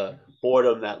off of the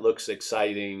boredom that looks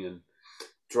exciting, and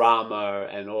drama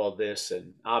and all this.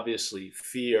 And obviously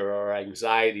fear or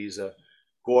anxiety is a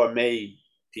gourmet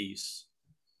piece.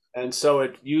 And so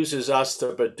it uses us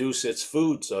to produce its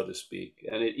food, so to speak,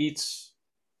 and it eats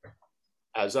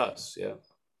as us. Yeah.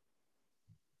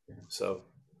 So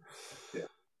Yeah.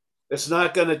 it's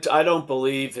not going to, I don't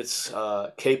believe it's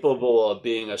capable of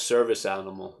being a service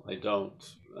animal. I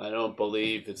don't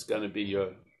believe it's going to be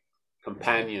your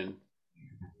companion.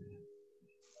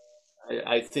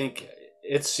 I think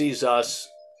it sees us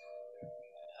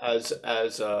as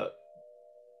an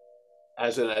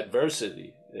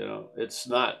adversity. It's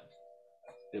not.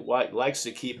 It likes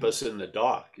to keep us in the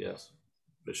dark. Yes,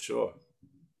 for sure.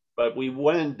 But we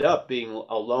end up being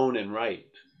alone and right.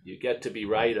 You get to be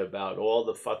right about all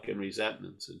the fucking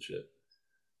resentments and shit,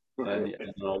 and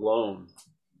alone.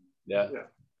 Yeah,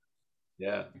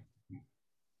 yeah,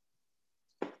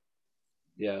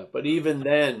 yeah. But even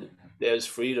then, there's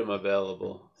freedom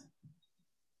available.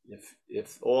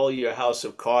 If all your house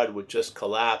of cards would just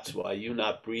collapse while you're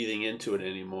not breathing into it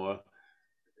anymore,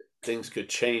 things could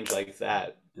change like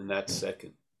that in that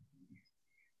second.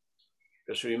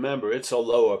 Because remember, it's a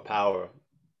lower power.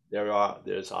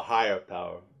 There's a higher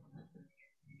power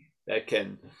that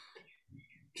can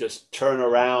just turn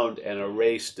around and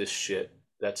erase this shit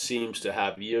that seems to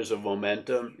have years of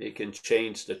momentum. It can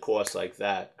change the course like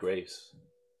that, grace.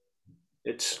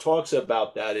 It talks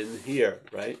about that in here,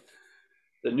 right?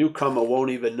 The newcomer won't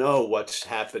even know what's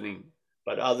happening,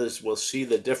 but others will see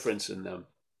the difference in them.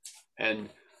 And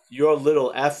your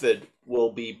little effort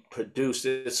will be produced.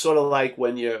 It's sort of like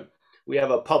when we have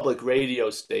a public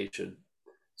radio station,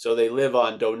 so they live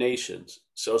on donations.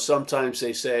 So sometimes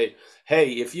they say,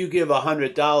 hey, if you give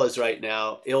 $100 right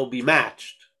now, it'll be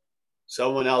matched.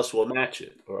 Someone else will match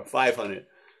it, or 500.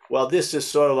 Well, this is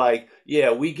sort of like,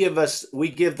 yeah, we give the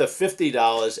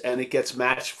 $50 and it gets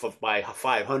matched by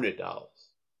 $500.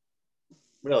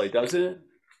 Really, doesn't it?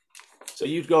 So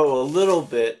you go a little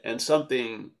bit and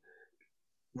something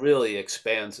really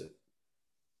expands it.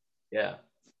 Yeah.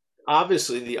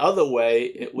 Obviously, the other way,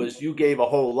 it was you gave a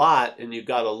whole lot and you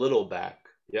got a little back.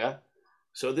 Yeah.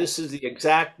 So this is the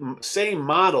exact same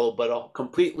model, but a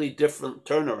completely different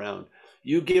turnaround.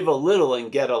 You give a little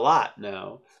and get a lot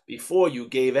now. Before you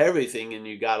gave everything and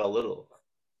you got a little.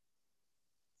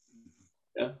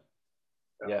 Yeah.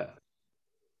 Yeah.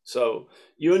 So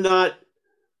you're not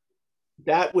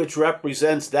that which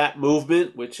represents that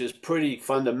movement, which is pretty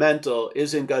fundamental,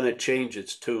 isn't going to change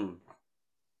its tune.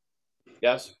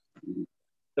 Yes?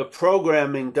 The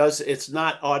programming does, it's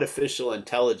not artificial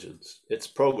intelligence, it's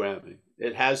programming.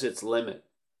 It has its limit.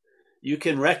 You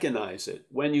can recognize it.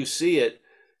 When you see it,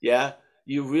 yeah,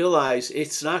 you realize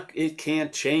it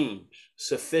can't change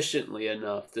sufficiently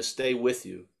enough to stay with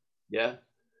you. Yeah?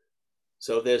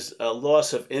 So there's a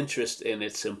loss of interest in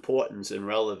its importance and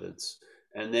relevance.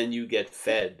 And then you get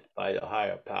fed by the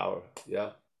higher power.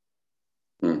 Yeah.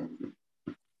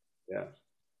 Yeah.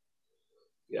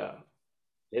 Yeah.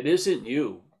 It isn't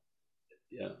you.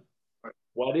 Yeah.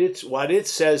 What it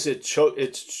says it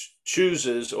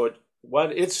chooses, or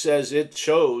what it says it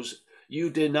chose, you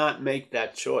did not make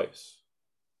that choice.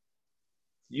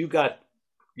 You got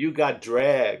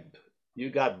dragged. You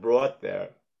got brought there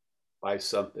by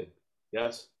something.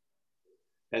 Yes.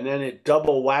 And then it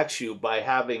double whacks you by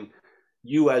having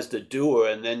you as the doer,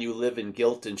 and then you live in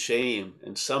guilt and shame.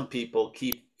 And some people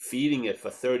keep feeding it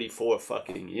for 34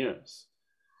 fucking years.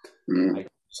 Like,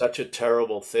 such a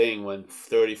terrible thing when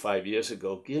 35 years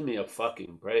ago, give me a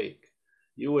fucking break.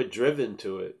 You were driven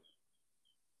to it.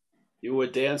 You were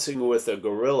dancing with a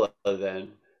gorilla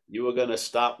then. You were going to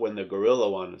stop when the gorilla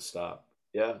wanted to stop.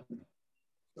 Yeah.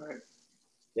 Right.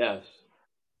 Yes.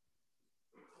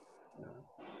 Yeah.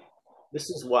 This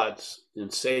is what's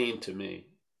insane to me.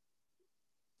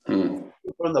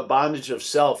 From the bondage of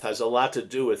self has a lot to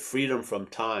do with freedom from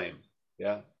time.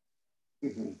 Yeah.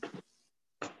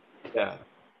 Mm-hmm. Yeah.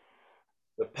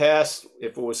 The past,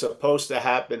 if it was supposed to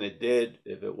happen, it did.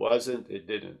 If it wasn't, it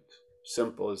didn't.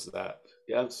 Simple as that.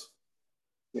 Yes?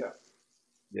 Yeah.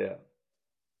 Yeah.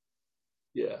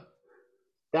 Yeah.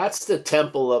 That's the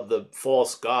temple of the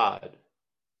false god,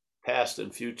 past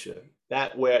and future.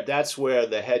 That's where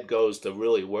the head goes to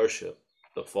really worship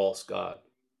the false god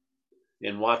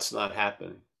in what's not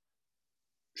happening.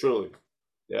 Truly.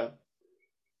 Yeah.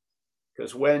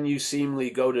 Because when you seemingly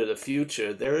go to the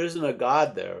future, there isn't a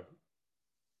God there.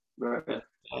 Right. In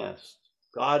the past.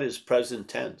 God is present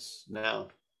tense now.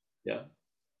 Yeah.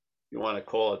 You want to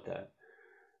call it that.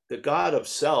 The God of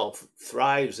self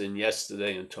thrives in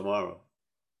yesterday and tomorrow.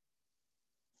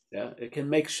 Yeah. It can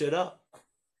make shit up.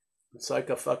 It's like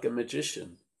a fucking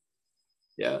magician.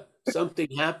 Yeah. Something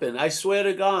happened. I swear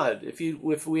to God,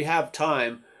 if we have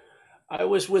time, I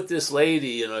was with this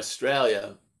lady in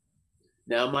Australia.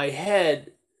 Now my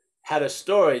head had a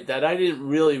story that I didn't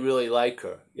really like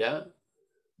her. Yeah.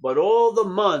 But all the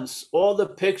months, all the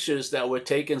pictures that were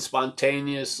taken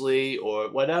spontaneously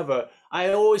or whatever,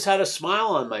 I always had a smile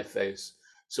on my face.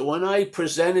 So when I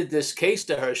presented this case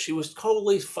to her, she was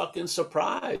totally fucking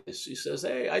surprised. She says,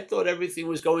 "Hey, I thought everything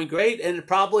was going great," and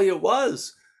probably it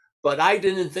was, but I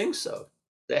didn't think so.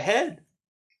 The head.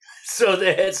 So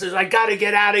the head says, "I got to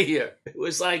get out of here." It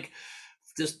was like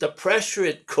the pressure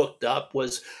it cooked up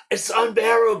it's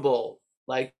unbearable.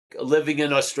 Like living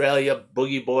in Australia,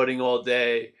 boogie boarding all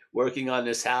day, working on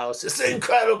this house. It's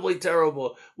incredibly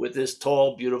terrible with this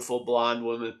tall, beautiful blonde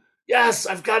woman. Yes,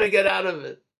 I've got to get out of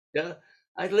it. Yeah.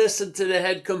 I listened to the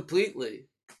head completely.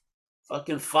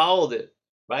 Fucking followed it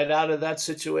right out of that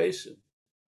situation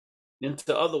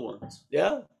into other ones.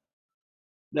 Yeah.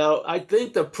 Now, I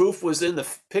think the proof was in the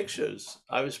pictures.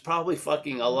 I was probably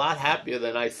fucking a lot happier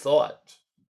than I thought.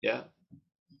 Yeah.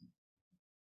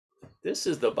 This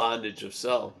is the bondage of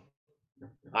self,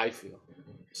 I feel.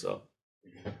 So,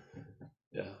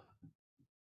 yeah.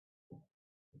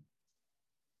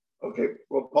 Okay.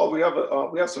 Well, Paul, we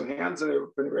have some hands that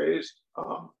have been raised.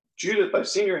 Judith, I've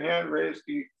seen your hand raised.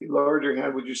 You lowered your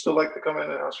hand. Would you still like to come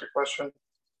in and ask your question?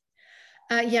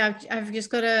 Yeah, I've just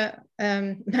got a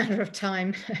matter of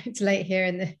time. It's late here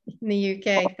in the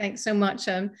UK. Thanks so much.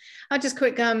 I'll just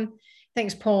quick.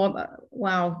 Thanks, Paul.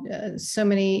 Wow, so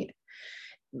many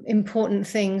important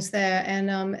things there. And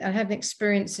I had an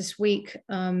experience this week,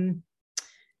 and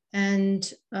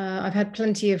I've had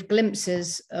plenty of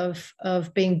glimpses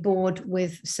of being bored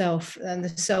with self, and the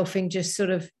selfing just sort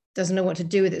of doesn't know what to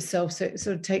do with itself, so it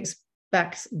sort of takes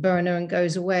back burner and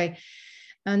goes away.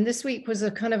 And this week was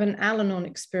a kind of an Al-Anon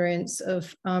experience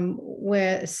of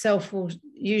where self will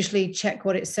usually check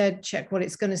what it said, check what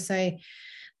it's going to say.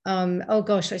 Oh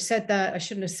gosh, I said that. I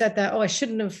shouldn't have said that. Oh, I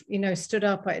shouldn't have, stood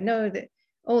up. I know that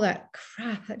all that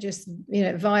crap that just,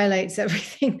 violates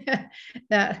everything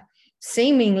that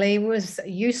seemingly was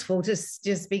useful to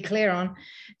just be clear on,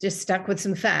 just stuck with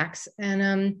some facts.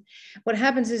 And what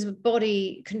happens is the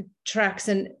body contracts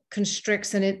and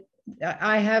constricts, and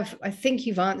I think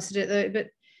you've answered it though, but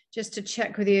just to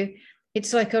check with you,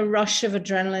 it's like a rush of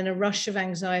adrenaline, a rush of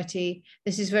anxiety.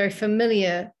 This is very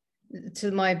familiar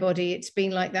to my body. It's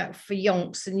been like that for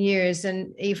yonks and years.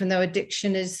 And even though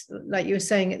addiction is, like you were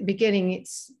saying at the beginning,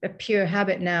 it's a pure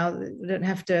habit now. We don't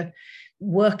have to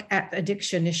work at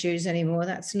addiction issues anymore.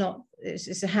 That's not,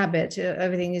 it's a habit.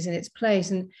 Everything is in its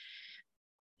place. And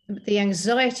the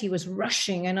anxiety was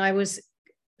rushing. And I was,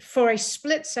 for a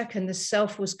split second, the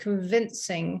self was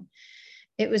convincing.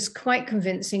 It was quite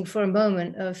convincing for a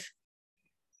moment of,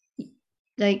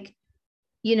 like,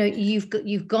 you know,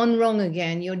 you've gone wrong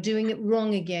again. You're doing it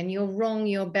wrong again. You're wrong.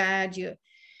 You're bad.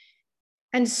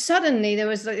 And suddenly there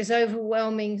was like this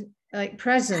overwhelming like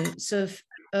presence of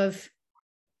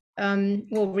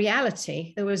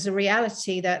reality. There was a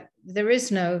reality that there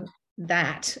is no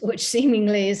that, which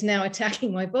seemingly is now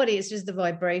attacking my body. It's just the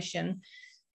vibration,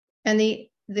 and the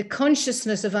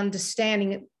consciousness of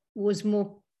understanding it was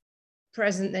more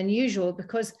present than usual,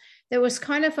 because there was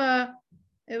kind of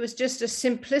it was just a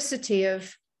simplicity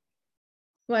of,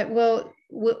 like, well,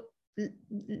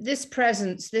 this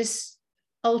presence, this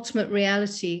ultimate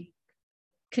reality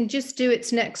can just do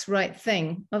its next right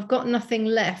thing. I've got nothing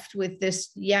left with this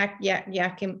yak.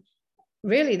 And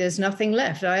really, there's nothing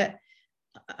left.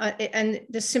 And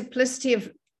the simplicity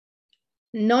of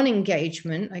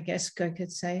non-engagement, I guess I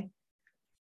could say.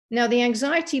 Now, the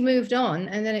anxiety moved on,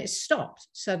 and then it stopped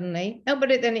suddenly. Oh,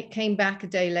 but then it came back a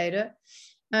day later.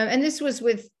 And this was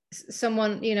with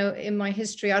someone, you know, in my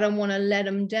history. I don't want to let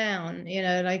them down, you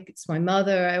know, like it's my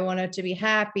mother. I want her to be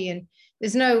happy. And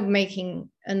there's no making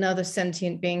another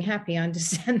sentient being happy. I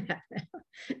understand that now.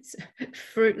 It's a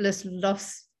fruitless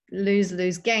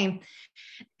lose game.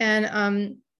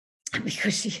 And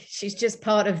because she's just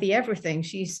part of the everything.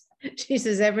 She's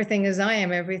as everything as I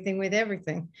am, everything with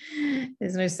everything.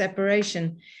 There's no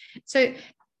separation. So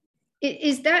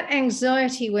is that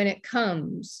anxiety when it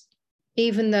comes,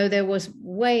 even though there was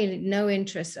no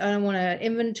interest? I don't want to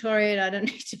inventory it. I don't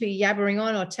need to be yabbering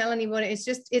on or tell anybody. It's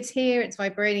just, it's here, it's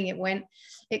vibrating,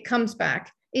 it comes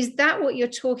back. Is that what you're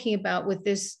talking about with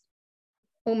this,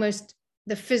 almost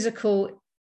the physical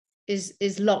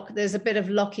is locked? There's a bit of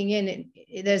locking in.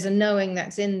 There's a knowing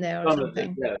that's in there or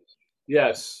something.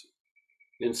 Yes,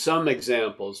 in some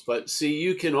examples. But see,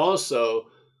 you can also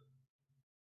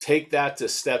take that to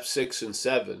step 6 and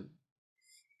 7.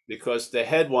 Because the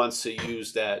head wants to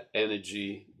use that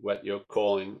energy, what you're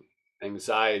calling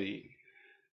anxiety.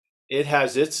 It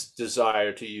has its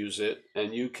desire to use it,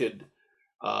 and you could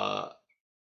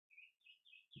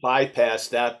bypass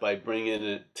that by bringing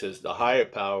it to the higher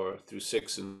power through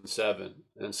 6 and 7.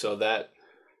 And so that,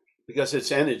 because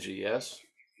it's energy, yes?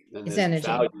 And it's energy.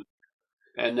 Value.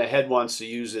 And the head wants to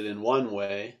use it in one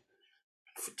way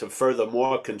to further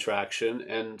more contraction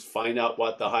and find out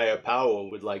what the higher power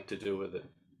would like to do with it.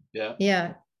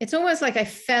 Yeah. It's almost like I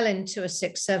fell into a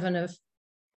 6-7 of,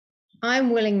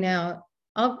 I'm willing now.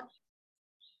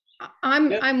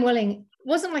 I'm willing. It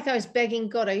wasn't like I was begging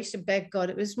God. I used to beg God.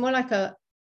 It was more like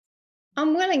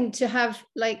I'm willing to have,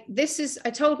 like, I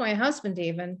told my husband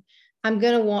even, I'm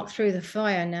going to walk through the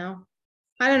fire now.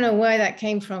 I don't know where that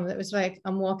came from. It was like,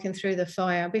 I'm walking through the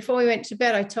fire. Before we went to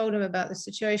bed, I told him about the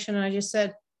situation. And I just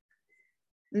said,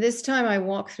 this time I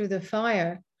walk through the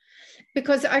fire.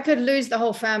 Because I could lose the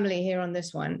whole family here on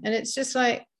this one. And it's just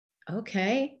like,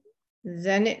 okay,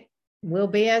 then it will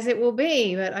be as it will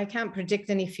be, but I can't predict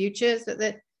any futures.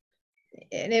 There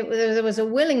was a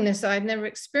willingness I'd never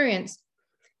experienced.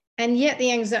 And yet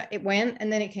the anxiety, it went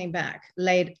and then it came back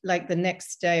late, like the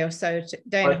next day or so,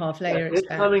 day and a half later. It's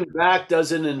back. Coming back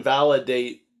doesn't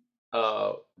invalidate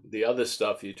the other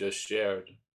stuff you just shared.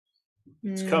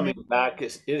 It's coming back.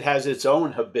 It has its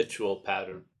own habitual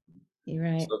pattern. You're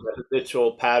right. So the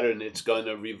habitual pattern, it's going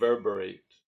to reverberate.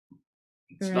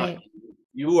 It's right. not,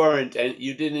 you weren't, and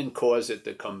you didn't cause it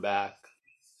to come back.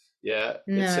 Yeah.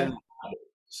 No. It's in,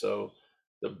 so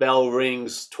the bell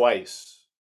rings twice.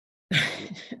 Or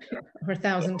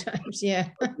 1,000 times. Yeah.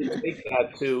 You take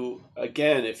that to,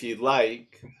 again, if you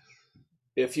like,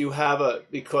 if you have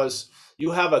because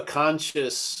you have a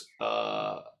conscious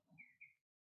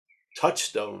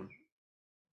touchstone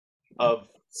of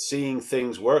seeing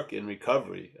things work in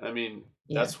recovery. I mean,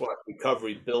 that's why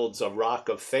recovery builds a rock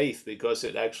of faith, because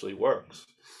it actually works.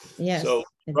 Yes. So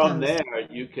from there,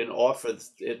 you can offer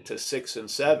it to 6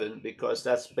 and 7, because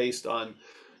that's based on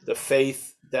the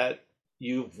faith that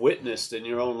you've witnessed in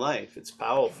your own life. It's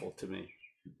powerful to me.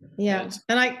 Yeah.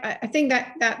 And I think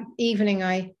that evening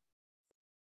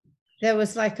there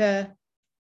was like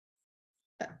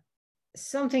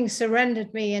something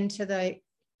surrendered me into the,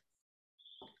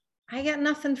 I got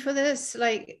nothing for this.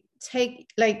 Like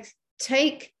take this,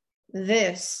 take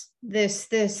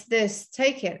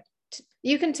it.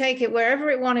 You can take it wherever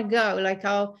it want to go. Like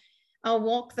I'll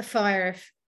walk the fire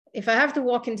if I have to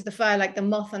walk into the fire like the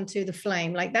moth unto the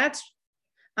flame. Like that's,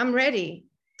 I'm ready.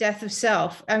 Death of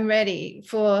self. I'm ready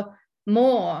for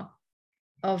more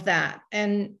of that.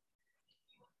 And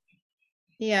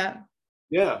yeah.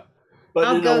 Yeah. But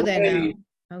I'll in go a there way,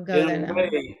 now. I'll go there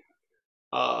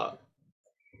now.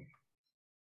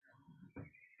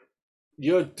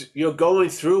 You're going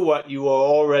through what you are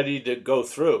all ready to go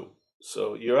through.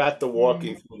 So you're at the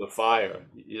walking through the fire.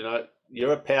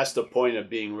 You're past the point of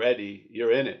being ready.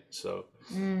 You're in it. So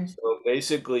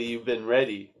basically you've been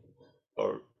ready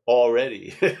or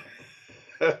already.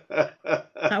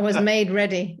 I was made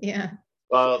ready. Yeah.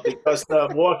 Because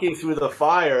walking through the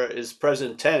fire is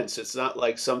present tense. It's not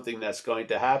like something that's going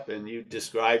to happen. You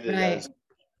described it as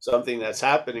something that's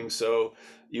happening. So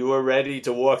you were ready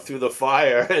to walk through the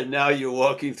fire, and now you're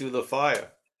walking through the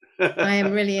fire. I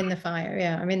am really in the fire.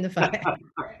 Yeah, I'm in the fire.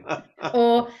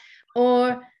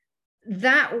 or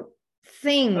that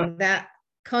thing, that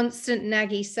constant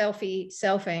naggy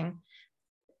selfing,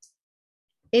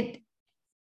 it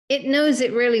knows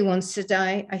it really wants to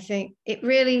die. I think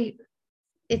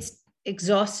it's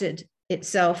exhausted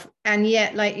itself, and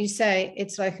yet, like you say,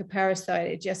 it's like a parasite.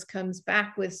 It just comes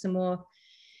back with some more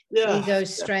ego,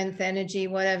 strength, energy,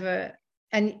 whatever.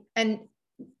 And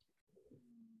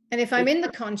if I'm in the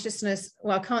consciousness,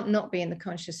 well, I can't not be in the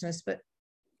consciousness, but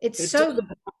it's so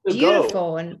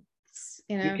beautiful. And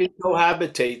you can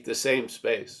cohabitate the same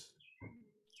space.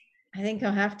 I think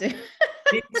I'll have to.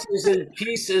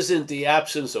 Peace isn't the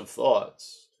absence of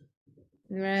thoughts.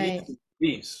 Right.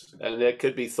 Peace. And there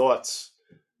could be thoughts.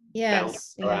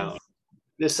 Yes.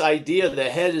 This idea the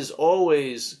head is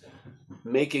always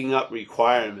making up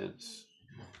requirements.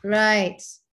 Right.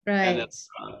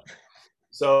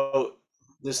 So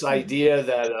this idea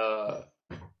that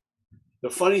the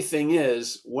funny thing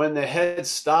is, when the head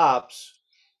stops,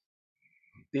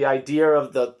 the idea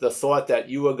of the thought that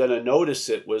you were going to notice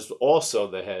it was also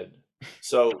the head.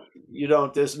 So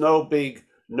there's no big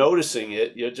noticing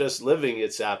it. You're just living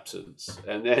its absence.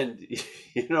 And then,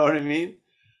 you know what I mean?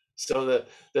 So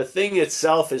the thing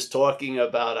itself is talking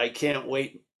about, I can't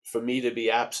wait for me to be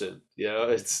absent.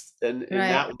 It's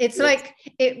it's like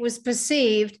it was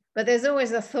perceived, but there's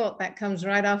always a thought that comes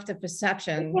right after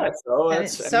perception. And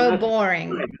it's so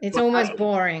boring. It's almost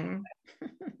boring.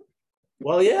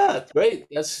 Well, yeah, it's great.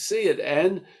 Let's see it.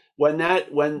 And when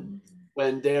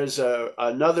there's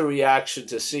another reaction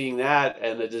to seeing that,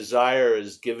 and a desire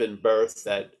is given birth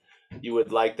that you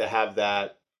would like to have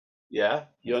that,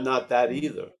 you're not that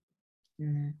either.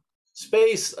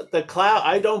 Space, the cloud,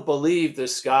 I don't believe the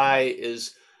sky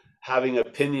is having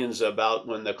opinions about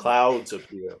when the clouds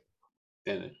appear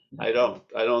in it. I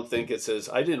don't think it says,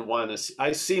 I didn't want to see,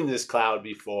 I've seen this cloud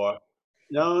before.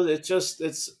 No, it's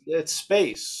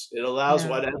space. It allows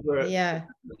whatever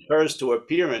occurs to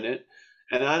appear in it.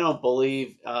 And I don't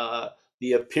believe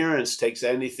the appearance takes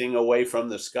anything away from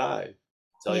the sky.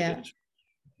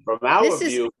 From our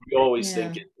view, we always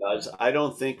think it does. I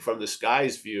don't think from the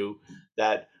sky's view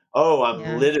that,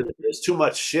 I'm littered. There's too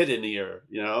much shit in here.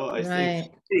 I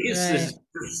think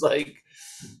it's like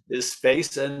this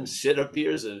space and shit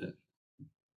appears in it.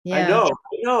 I know,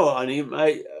 honey.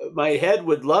 My head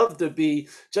would love to be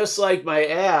just like my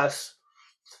ass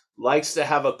likes to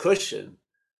have a cushion.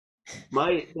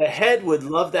 The head would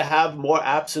love to have more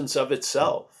absence of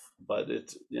itself, but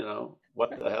it's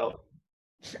what the hell.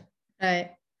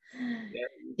 Right.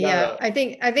 I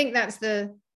think that's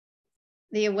the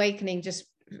awakening. Just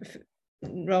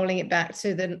rolling it back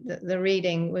to the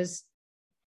reading was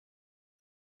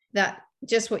that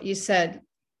just what you said.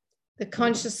 The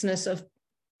consciousness of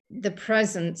the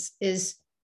presence is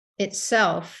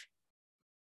itself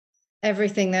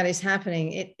everything that is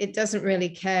happening. It doesn't really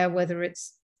care whether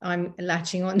it's I'm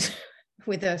latching on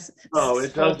with a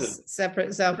it doesn't.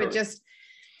 Separate self. It just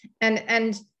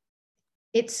and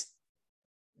it's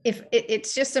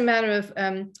just a matter of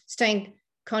staying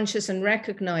conscious and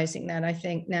recognizing that. I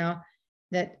think now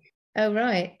that it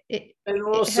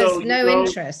has no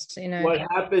interest. What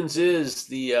happens is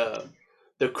the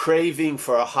craving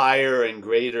for a higher and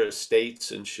greater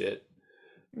states and shit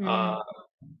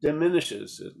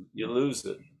diminishes. You lose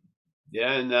it.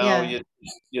 And now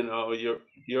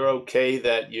you're okay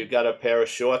that you got a pair of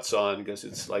shorts on because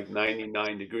it's like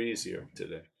 99 degrees here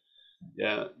today.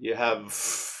 You have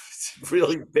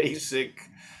really basic,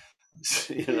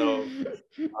 you know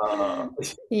what I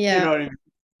mean?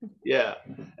 Yeah.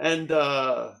 And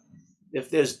if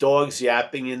there's dogs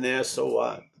yapping in there, so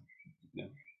what? Yeah.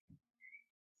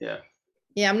 Yeah.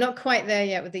 Yeah, I'm not quite there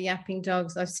yet with the yapping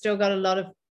dogs. I've still got a lot of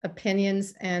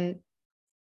opinions and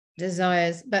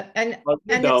desires, but Well, you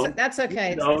and it's don't. that's okay.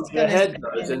 You It's don't. Your gonna head step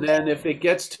does. in And and then if it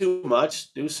gets too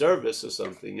much, do service or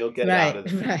something. You'll get out right,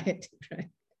 of it. right, right.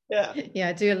 Yeah. Yeah,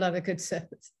 I do a lot of good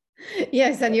service.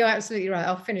 Yes, and you're absolutely right.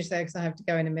 I'll finish there because I have to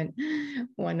go in a minute,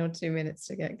 1 or 2 minutes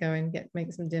to get going,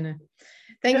 make some dinner.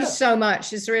 Thank you Yeah. so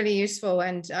much. It's really useful,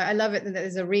 and I love it that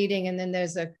there's a reading and then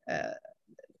there's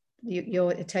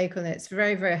your take on it. It's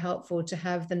very, very helpful to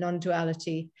have the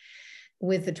non-duality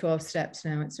with the 12 steps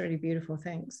now. It's really beautiful.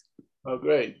 Thanks. Oh,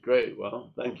 great, great.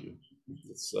 Well, thank you.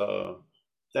 It's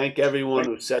thank everyone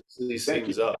who sets these Thank you.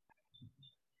 things up.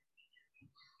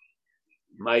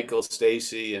 Michael,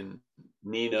 Stacy, and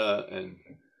Nina, and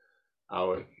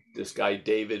this guy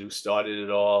David who started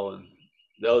it all, and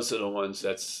those are the ones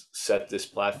that set this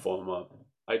platform up.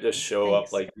 I just show up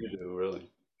Thanks. like you do,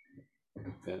 really.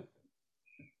 Yeah.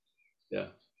 Yeah.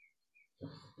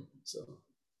 So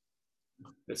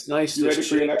it's nice You to ready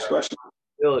for your next question?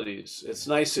 possibilities. It's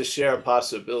nice to share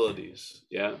possibilities.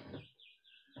 Yeah.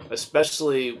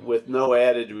 Especially with no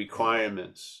added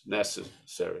requirements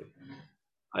necessary.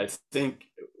 I think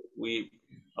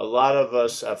a lot of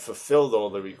us have fulfilled all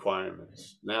the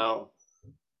requirements. Now,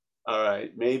 all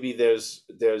right, maybe there's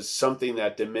something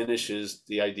that diminishes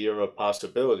the idea of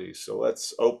possibilities. So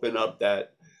let's open up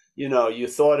that, you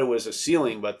thought it was a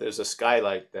ceiling, but there's a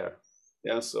skylight there.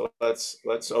 Yeah, so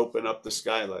let's open up the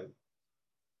skylight.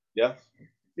 Yeah.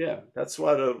 Yeah, that's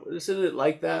what isn't it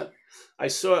like that?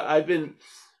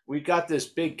 We got this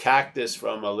big cactus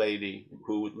from a lady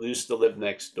who used to live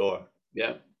next door.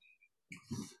 Yeah.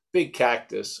 Big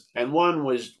cactus, and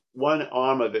one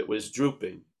arm of it was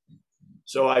drooping.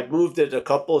 So I moved it a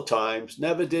couple of times,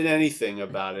 never did anything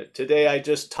about it. Today I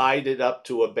just tied it up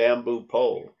to a bamboo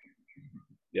pole.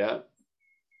 Yeah.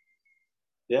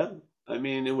 Yeah. I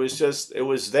mean, it was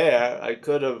there. I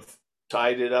could have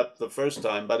tied it up the first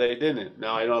time, but I didn't.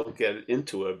 Now I don't get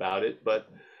into it about it, but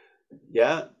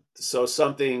yeah. So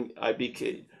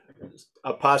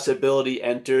a possibility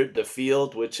entered the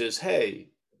field, which is, hey,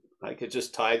 I could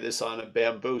just tie this on a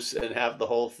bamboo and have the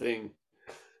whole thing,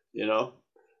 you know?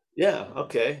 Yeah,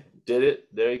 okay, did it.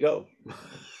 There you go.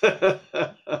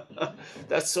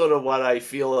 That's sort of what I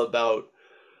feel about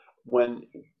when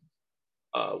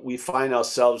we find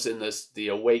ourselves in the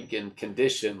awakened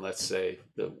condition, let's say,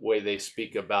 the way they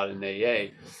speak about in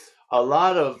AA. A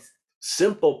lot of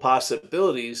simple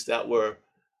possibilities that were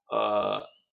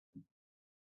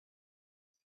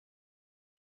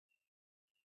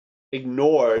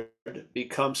ignored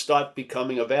start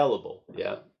becoming available.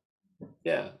 Yeah.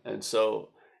 Yeah.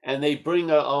 And they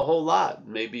bring a whole lot,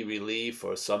 maybe relief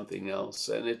or something else,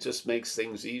 and it just makes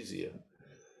things easier.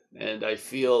 And I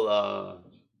feel a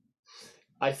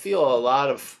lot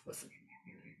of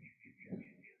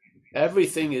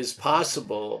everything is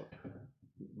possible,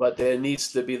 but there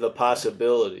needs to be the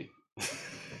possibility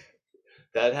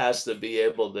that has to be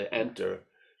able to enter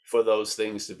for those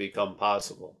things to become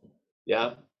possible.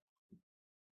 Yeah.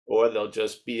 Or they'll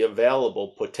just be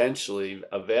potentially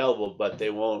available, but they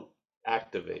won't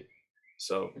activate.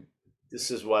 So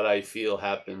this is what I feel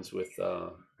happens with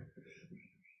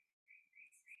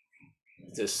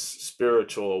this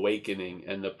spiritual awakening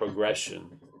and the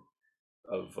progression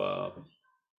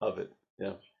of it.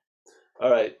 Yeah.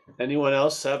 All right. Anyone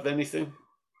else have anything?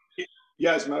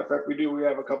 Yeah, as a matter of fact, we do. We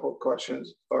have a couple of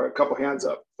questions or a couple hands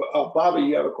up. Bobby,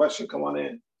 you have a question? Come on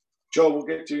in. Joe, we'll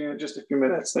get to you in just a few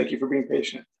minutes. Thank you for being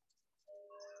patient.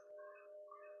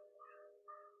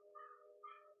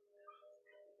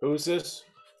 Who's this?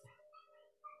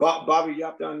 Bobby, you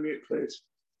have to unmute, please.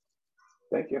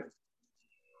 Thank you.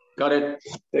 Got it.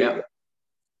 There yeah.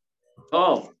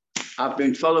 Oh, I've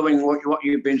been following what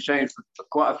you've been saying for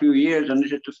quite a few years, and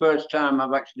this is the first time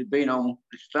I've actually been on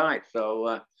this site. So,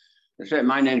 I say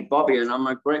my name's Bobby, and I'm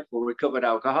a grateful recovered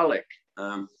alcoholic.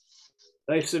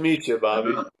 Nice to meet you,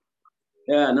 Bobby.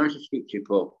 Yeah, nice to speak to you,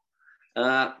 Paul.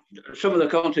 Some of the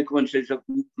consequences of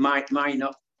my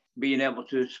not being able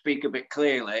to speak a bit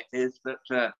clearly is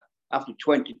that after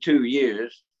 22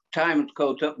 years, time has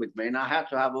caught up with me, and I had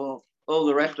to have all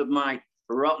the rest of my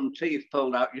rotten teeth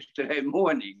pulled out yesterday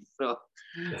morning. So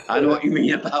I know what you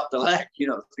mean about the leg,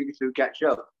 things do catch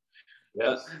up.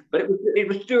 Yes. But it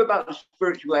was still about the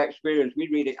spiritual experience. We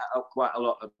read it out quite a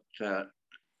lot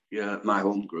at my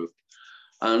home group.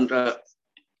 And,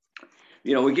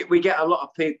 we get a lot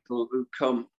of people who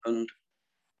come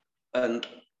and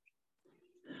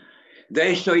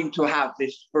they seem to have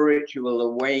this spiritual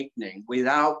awakening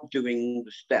without doing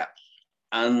the steps.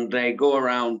 and they go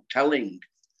around telling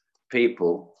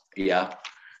people, yeah,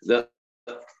 that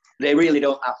they really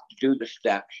don't have to do the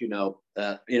steps,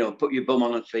 put your bum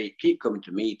on a seat, keep coming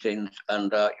to meetings,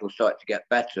 and you'll start to get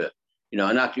better,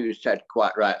 and as you said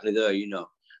quite rightly there,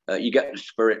 you get the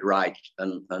spirit right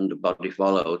and the body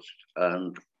follows.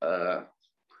 And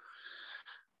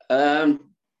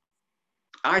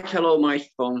I tell all my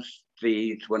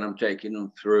sponsees when I'm taking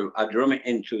them through, I drum it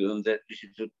into them that this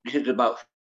is about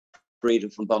freedom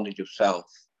from bondage of self.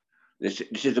 This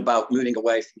is about moving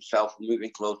away from self and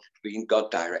moving closer to being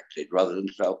God-directed rather than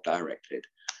self-directed.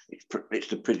 It's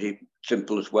the pretty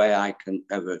simplest way I can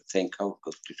ever think of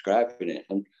describing it.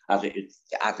 And as it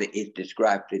is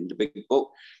described in the big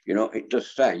book, it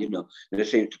does say, there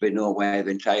seems to be no way of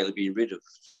entirely being rid of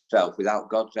self without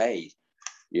God's aid,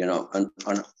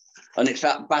 and it's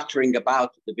that battering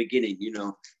about at the beginning,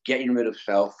 getting rid of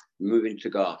self, moving to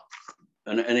God.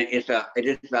 And it is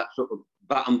that sort of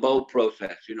bat and ball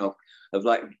process, of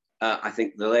like, I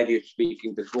think the lady is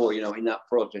speaking before, in that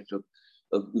process of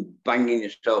banging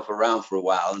yourself around for a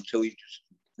while until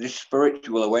this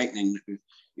spiritual awakening,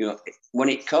 when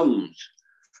it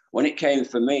came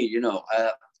for me,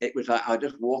 it was like I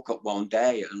just woke up one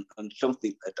day and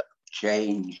something had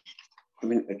changed,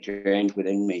 something had changed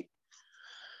within me.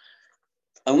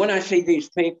 And when I see these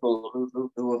people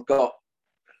who have got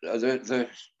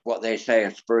what they say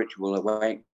a spiritual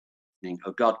awakening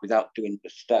of God without doing the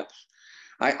steps,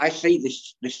 I see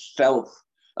this self,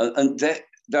 and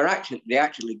they're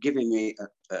actually giving me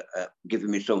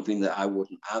something that I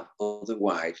wouldn't have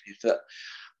otherwise. Is that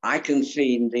I can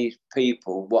see in these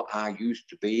people what I used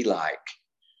to be like.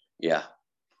 Yeah.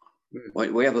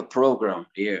 We have a program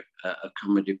here, a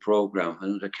comedy program,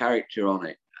 and there's a character on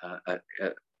it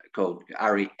called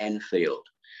Harry Enfield.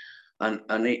 And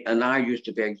I used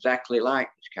to be exactly like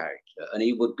this character. And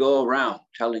he would go around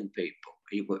telling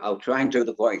people, I'll try and do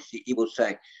the voice. He would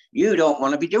say, "You don't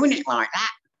want to be doing it like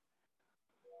that.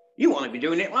 You want to be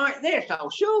doing it like this. I'll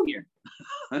show you."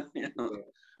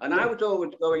 And I was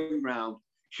always going around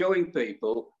showing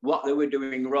people what they were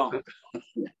doing wrong.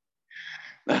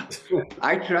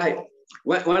 I try,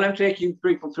 when I'm taking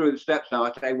people through the steps now,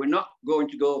 I say, we're not going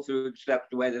to go through the steps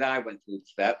the way that I went through the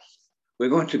steps. We're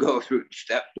going to go through the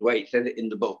steps the way it said it in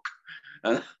the book.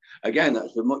 And again,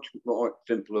 that's a much more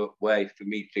simpler way for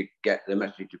me to get the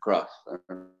message across.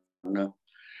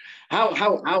 How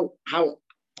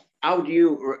do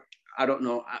you, I don't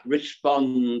know,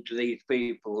 respond to these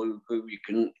people who you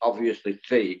can obviously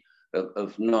see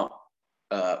have not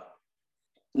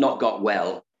got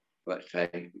well, let's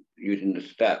say, using the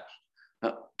steps?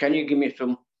 Can you give me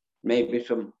maybe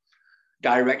some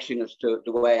direction as to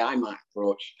the way I might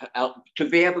approach to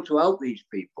be able to help these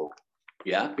people?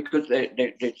 Yeah, because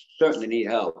they certainly need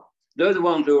help. They're the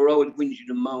ones who are always whinging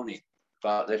and moaning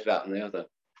about this, that, and the other.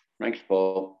 Thanks,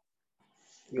 Paul.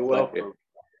 You're welcome.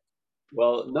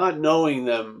 Well, not knowing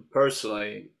them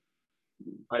personally,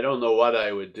 I don't know what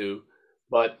I would do,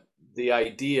 but the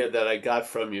idea that I got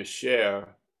from your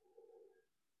share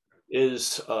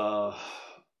is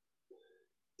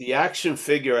the action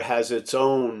figure has its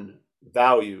own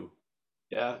value.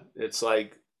 Yeah, it's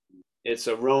like it's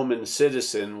a Roman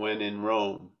citizen when in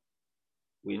Rome.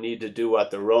 We need to do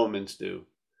what the Romans do.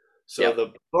 So yep.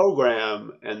 The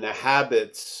program and the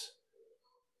habits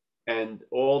and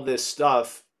all this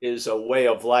stuff is a way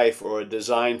of life or a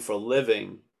design for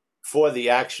living for the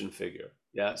action figure.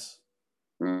 Yes.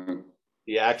 Mm-hmm.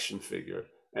 The action figure.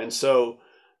 And so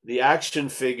the action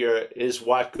figure is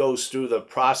what goes through the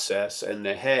process and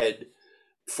the head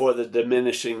for the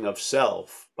diminishing of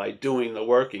self by doing the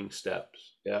working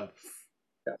steps. Yeah.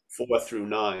 4 through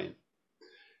 9.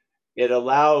 It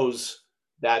allows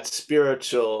that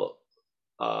spiritual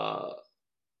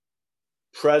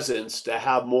presence to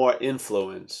have more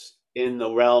influence in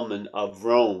the realm of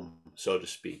Rome, so to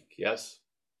speak. Yes?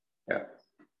 Yeah.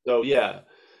 So, yeah.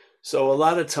 So a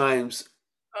lot of times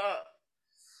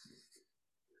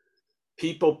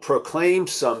people proclaim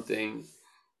something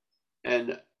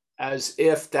and as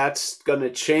if that's going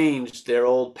to change their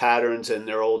old patterns and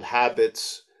their old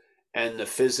habits and the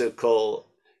physical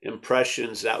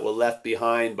impressions that were left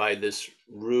behind by this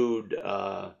rude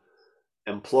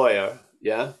employer.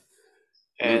 Yeah.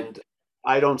 And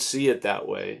I don't see it that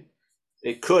way.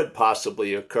 It could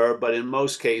possibly occur, but in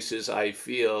most cases, I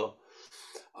feel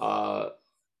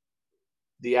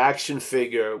the action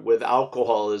figure with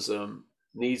alcoholism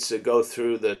needs to go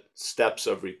through the steps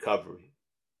of recovery.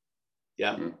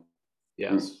 Yeah. Mm-hmm.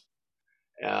 Yes.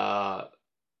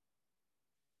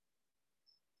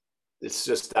 It's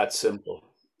just that simple.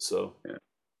 So,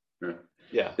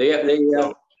 yeah.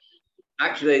 So,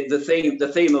 Actually, the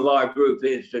theme of our group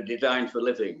is Design for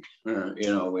Living. You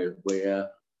know,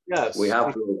 Yes. we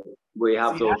have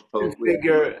those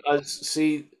posts.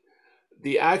 See,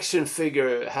 the action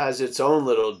figure has its own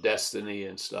little destiny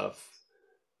and stuff,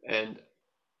 and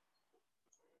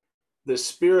the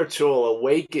spiritual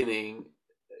awakening,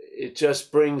 it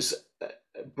just brings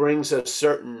a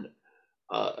certain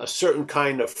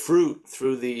kind of fruit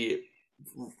through the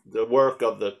work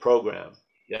of the program.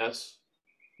 Yes.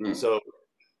 So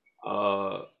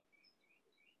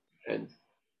and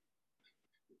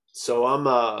so I'm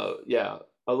a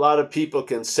lot of people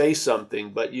can say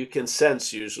something, but you can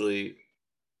sense usually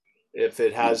if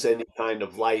it has any kind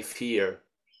of life here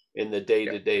in the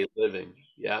day-to-day living.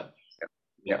 Yeah.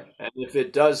 And if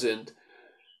it doesn't,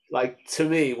 like to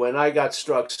me, when I got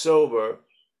struck sober,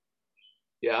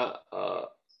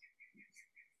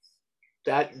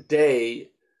 that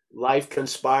day, life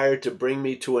conspired to bring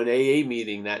me to an AA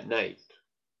meeting that night.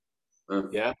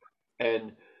 Yeah.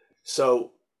 And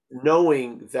so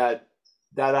knowing that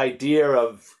idea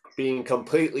of being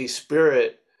completely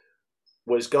spirit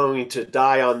was going to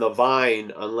die on the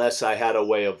vine unless I had a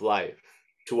way of life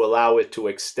to allow it to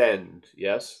extend,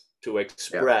 yes, to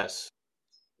express.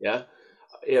 Yeah.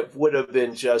 It would have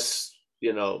been just,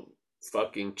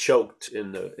 fucking choked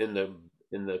in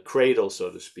the cradle,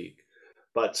 so to speak.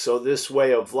 But so this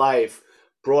way of life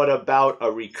brought about a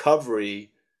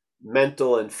recovery,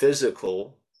 mental and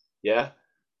physical. Yeah.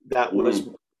 That was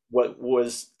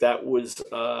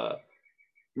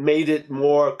made it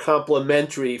more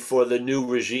complementary for the new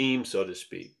regime, so to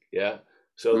speak. Yeah.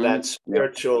 So that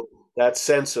spiritual, that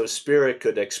sense of spirit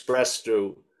could express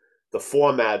through the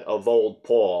format of old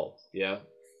Paul. Yeah.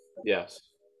 Yes.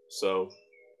 So,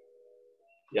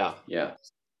 yeah.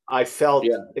 I felt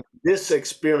this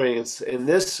experience in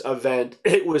this event,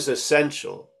 it was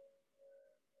essential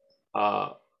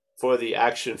for the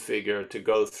action figure to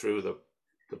go through the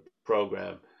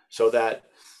program, so that,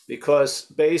 because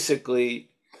basically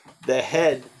the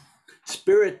head,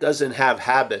 spirit doesn't have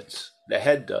habits, the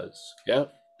head does. Yeah.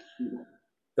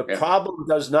 The problem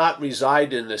does not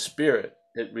reside in the spirit,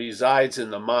 it resides in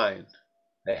the mind,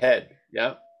 the head.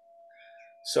 Yeah.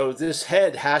 So this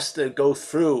head has to go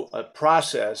through a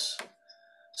process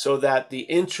so that the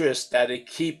interest that it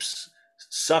keeps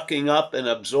sucking up and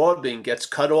absorbing gets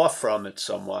cut off from it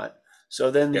somewhat. So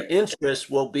then the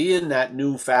interest will be in that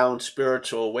newfound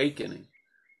spiritual awakening.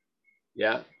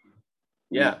 Yeah.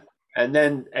 Yeah. And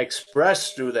then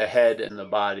expressed through the head and the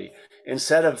body,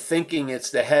 instead of thinking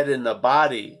it's the head and the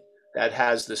body that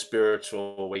has the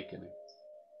spiritual awakening.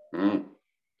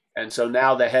 And so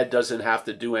now the head doesn't have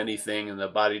to do anything and the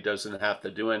body doesn't have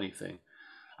to do anything.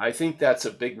 I think that's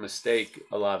a big mistake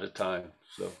a lot of times.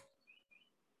 So,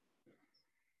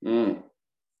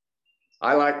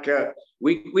 I like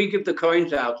we give the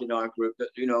coins out in our group that,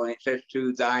 and it says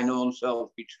 "To thine own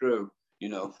self be true."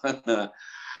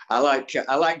 I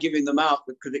like giving them out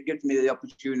because it gives me the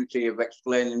opportunity of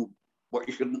explaining what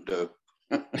you shouldn't do.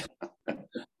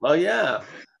 Well, yeah.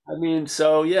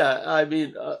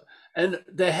 And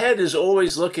the head is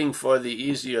always looking for the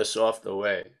easier, softer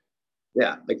way.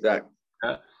 Yeah, exactly.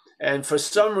 And for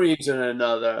some reason or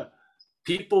another,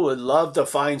 people would love to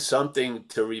find something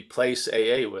to replace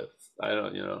AA with. I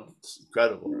don't, it's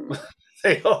incredible.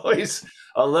 They always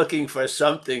are looking for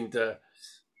something to,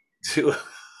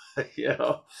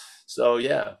 So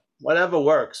yeah, whatever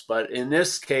works. But in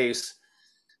this case,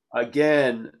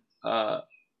 again, that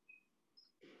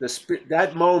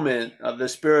moment of the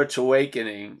spiritual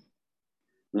awakening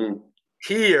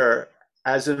here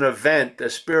as an event, the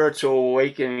spiritual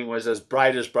awakening was as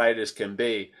bright as can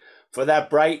be. For that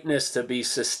brightness to be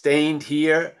sustained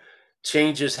here,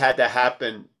 changes had to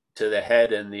happen to the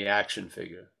head and the action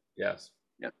figure. Yes.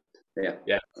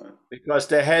 Yeah. Because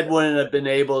the head wouldn't have been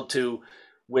able to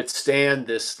withstand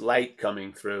this light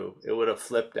coming through. It would have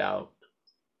flipped out.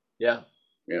 Yeah.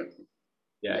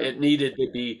 It needed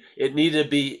to be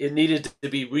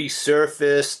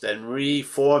resurfaced and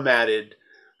reformatted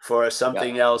for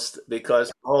something else, because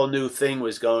a whole new thing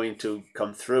was going to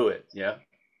come through it. Yeah.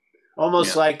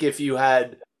 Almost like if you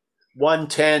had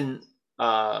 110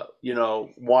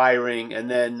 wiring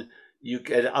and then you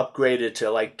get upgraded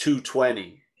to like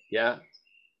 220. Yeah.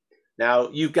 Now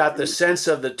you've got the sense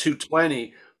of the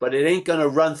 220, but it ain't going to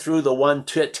run through the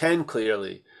 110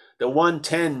 clearly. The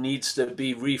 110 needs to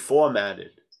be reformatted.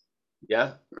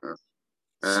 Yeah.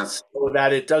 So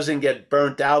that it doesn't get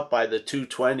burnt out by the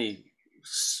 220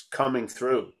 coming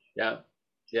through.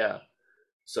 Yeah.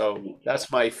 So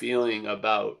that's my feeling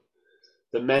about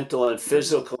the mental and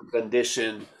physical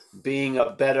condition being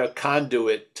a better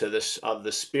conduit to this of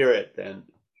the spirit than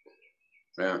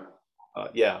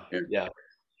Yeah, Yeah. yeah.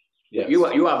 Yes.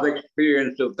 You have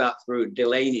experience of that through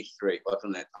Delaney Street,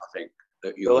 wasn't it? I think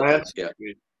that you. Delancey Yeah.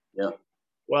 Street. Yeah.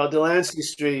 Well, Delancey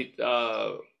Street,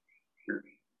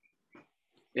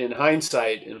 in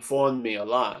hindsight, informed me a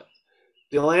lot.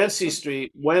 Delancey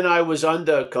Street, when I was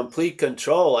under complete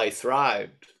control, I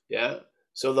thrived. Yeah.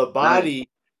 So the body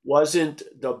wasn't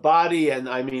the body, and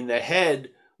I mean the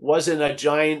head wasn't a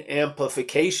giant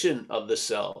amplification of the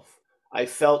self. I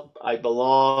felt I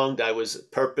belonged, I was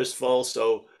purposeful.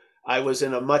 So I was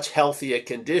in a much healthier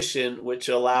condition, which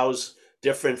allows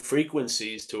different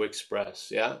frequencies to express.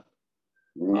 Yeah.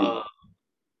 Uh,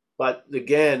 but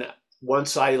again,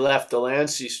 once I left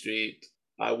Delancey Street,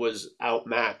 I was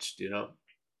outmatched,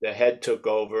 The head took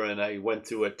over and I went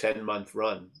through a 10-month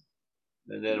run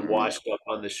and then washed up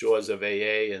on the shores of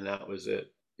AA, and that was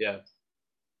it. Yeah.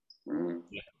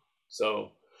 Yeah.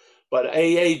 So, but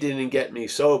AA didn't get me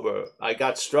sober. I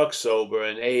got struck sober,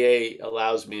 and AA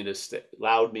allowed me to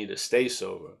stay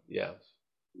sober. Yes.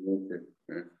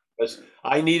 Because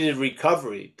I needed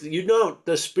recovery.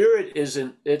 The spirit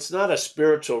it's not a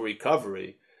spiritual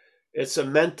recovery. It's a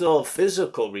mental,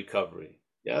 physical recovery.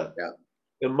 Yeah. Yeah.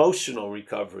 Emotional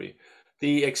recovery.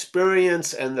 The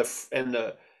experience and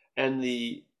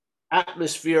the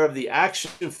atmosphere of the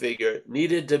action figure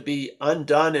needed to be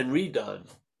undone and redone.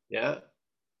 Yeah.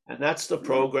 And that's the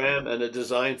program and the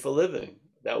design for living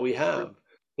that we have.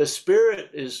 The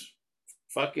spirit is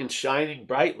fucking shining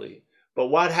brightly. But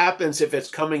what happens if it's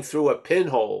coming through a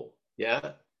pinhole?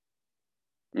 Yeah.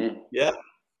 Yeah.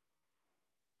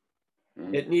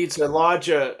 It needs a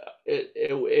larger,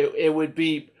 it would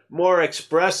be more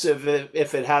expressive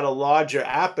if it had a larger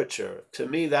aperture. To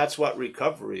me, that's what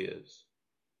recovery is.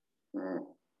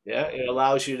 Yeah. It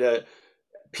allows you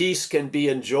peace can be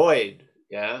enjoyed.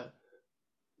 Yeah.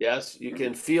 Yes. You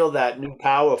can feel that new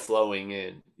power flowing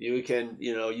in. You can,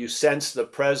 you sense the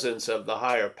presence of the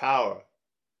higher power.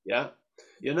 Yeah.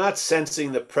 You're not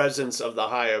sensing the presence of the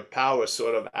higher power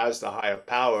sort of as the higher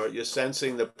power. You're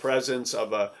sensing the presence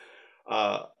of a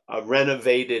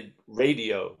renovated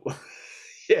radio,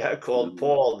 yeah, called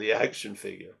Paul, the action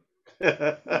figure.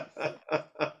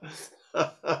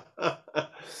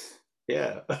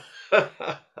 Yeah.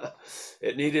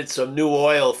 It needed some new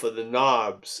oil for the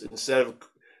knobs instead of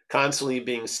constantly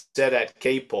being set at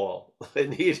K-Paul.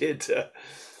 It needed to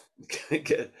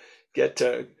get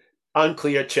to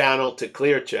unclear channel to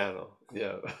clear channel.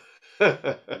 Yeah.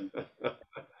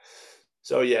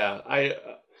 So yeah,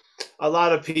 a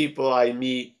lot of people I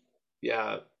meet,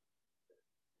 yeah,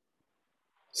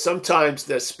 sometimes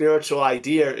the spiritual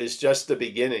idea is just the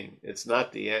beginning. It's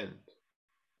not the end.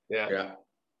 Yeah. Yeah.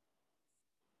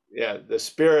 Yeah. The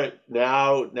spirit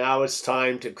now it's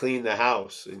time to clean the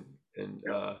house and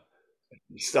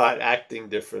start acting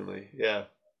differently. Yeah.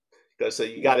 Because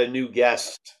you got a new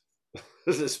guest.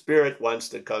 The spirit wants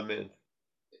to come in.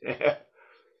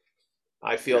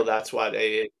 I feel that's what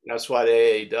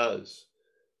AA does.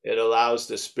 It allows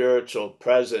the spiritual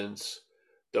presence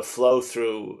to flow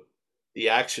through the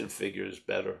action figures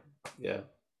better. Yeah.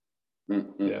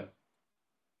 Yeah.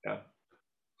 Yeah.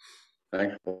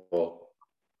 Thanks, Paul.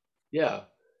 Yeah.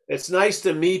 It's nice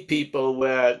to meet people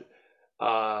where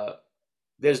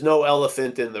there's no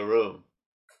elephant in the room.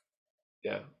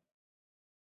 Yeah.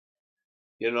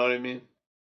 You know what I mean?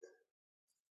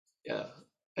 Yeah.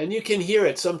 And you can hear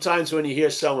it sometimes when you hear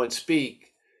someone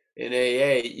speak in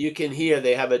AA, you can hear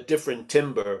they have a different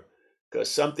timbre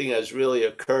because something has really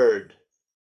occurred.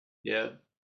 Yeah.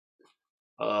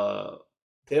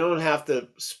 They don't have to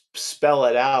spell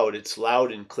it out. It's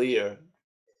loud and clear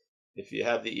if you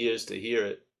have the ears to hear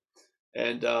it.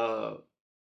 And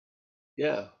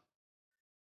yeah,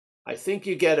 I think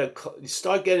you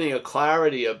start getting a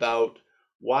clarity about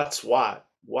what's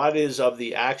what is of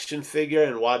the action figure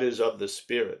and what is of the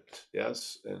spirit.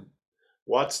 Yes. And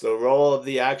what's the role of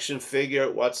the action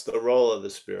figure? What's the role of the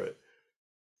spirit?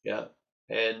 Yeah.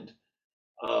 And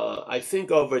I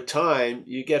think over time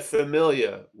you get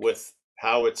familiar with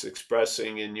how it's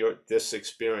expressing in this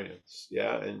experience.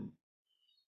 Yeah. And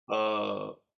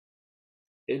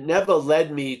it never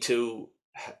led me to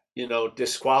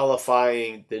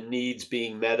disqualifying the needs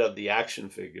being met of the action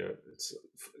figure. It's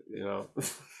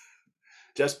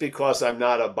just because I'm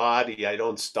not a body, I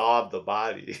don't starve the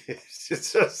body.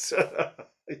 It's just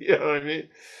you know what I mean.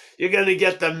 You're gonna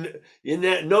get them.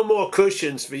 No more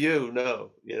cushions for you.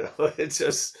 No, it's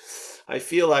just I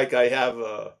feel like I have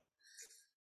a.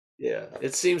 Yeah,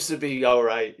 it seems to be all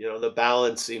right. The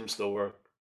balance seems to work.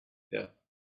 Yeah.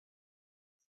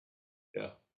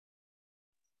 Yeah.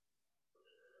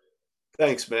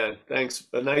 Thanks, man. Thanks.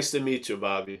 Nice to meet you,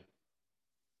 Bobby.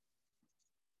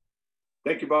 Thank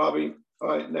Thank you, Bobby. All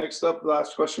right, next up,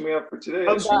 last question we have for today.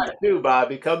 Come back too,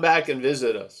 Bobby. Come back and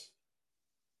visit us.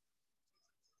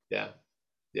 Yeah.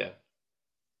 Yeah.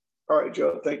 All right,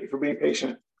 Joe, thank you for being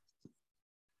patient.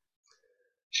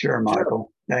 Sure,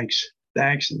 Michael. Thanks.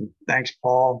 And thanks,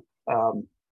 Paul. I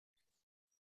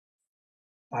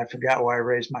forgot why I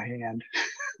raised my hand,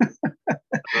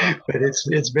 but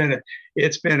it's been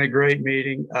a great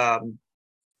meeting.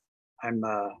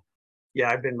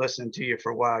 I've been listening to you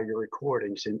for a while, your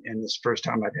recordings, and this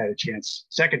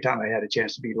second time I had a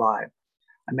chance to be live.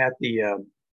 I'm at the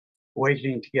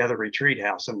Awakening Together Retreat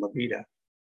House in La Vita,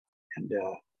 and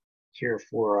here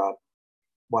for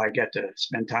I got to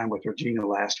spend time with Regina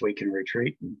last week in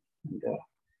retreat, and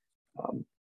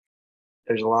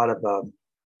there's a lot of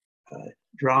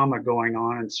drama going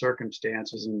on and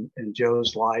circumstances in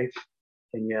Joe's life,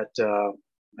 and yet I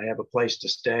have a place to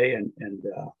stay and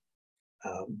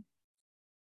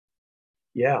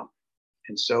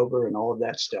sober and all of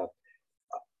that stuff.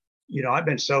 I've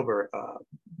been sober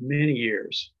many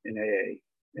years in AA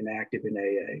and active in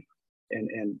AA,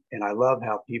 and I love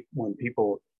how when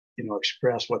people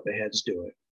express what the head's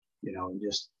doing, and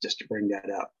just to bring that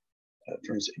up.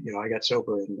 For instance, I got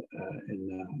sober in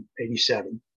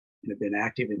 '87 and have been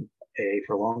active in AA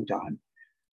for a long time.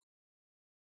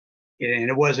 And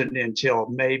it wasn't until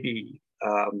maybe,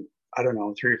 3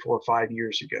 or 4 or 5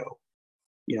 years ago,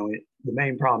 the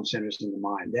main problem centers in the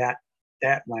mind. That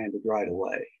landed right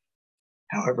away.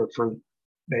 However, for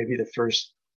maybe the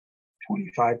first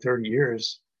 25, 30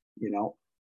 years,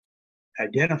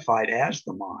 identified as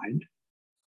the mind,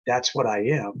 that's what I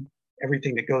am.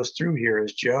 Everything that goes through here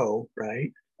is Joe,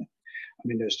 right? I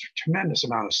mean, there's a tremendous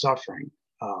amount of suffering.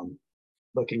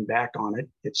 Looking back on it,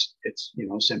 it's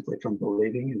simply from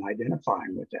believing and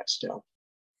identifying with that stuff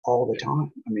all the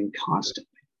time. I mean, constantly.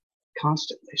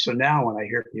 So now when I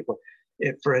hear people,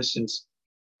 for instance,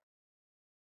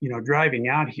 driving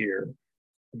out here,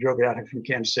 I drove out here from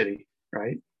Kansas City,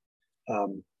 right?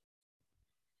 And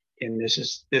this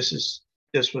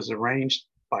was arranged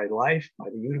by life, by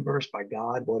the universe, by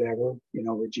God, whatever,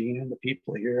 Regina and the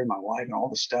people here, my wife and all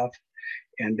the stuff.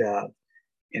 And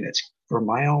it's for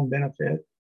my own benefit,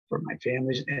 for my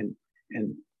family's, and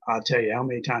I'll tell you how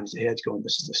many times the head's going,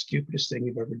 this is the stupidest thing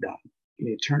you've ever done. You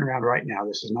need to turn around right now.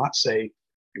 This is not safe.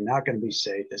 You're not going to be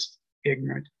safe. This is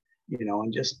ignorant,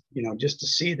 and just to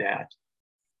see that,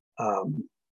 and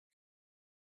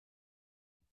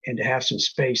to have some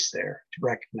space there to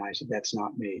recognize that that's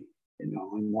not me.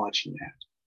 I'm watching that.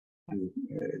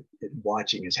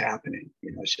 Watching is happening.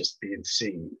 It's just being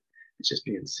seen.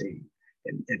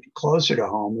 And closer to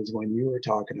home is when you were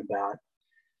talking about,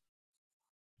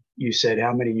 you said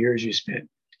how many years you spent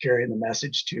carrying the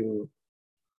message to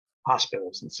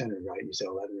hospitals and centers, right? You said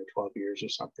 11 or 12 years or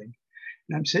something.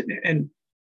 And I'm sitting there and,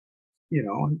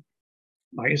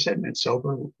 like I said, I've been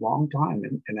sober a long time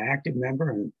and an active member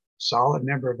and solid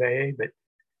member of AA, but,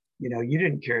 you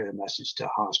didn't carry the message to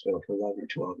a hospital for 11 or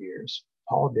 12 years.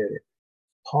 Paul did it.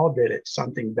 Paul did it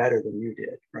something better than you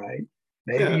did, right?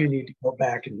 Maybe you need to go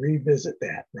back and revisit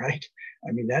that, right?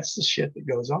 I mean, that's the shit that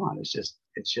goes on. It's just,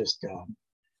 and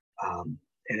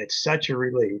it's such a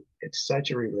relief. It's such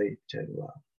a relief to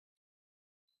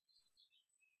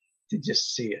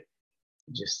just see it,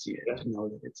 to know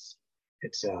that it's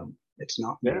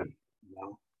not me,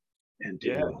 and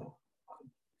to,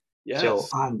 so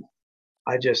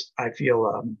I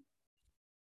feel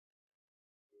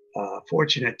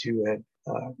fortunate to have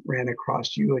ran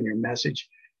across you and your message.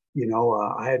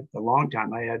 I had a long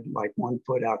time, I had like 1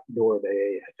 foot out the door of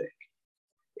AA, I think.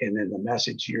 And then the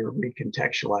message you're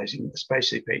recontextualizing,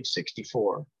 especially page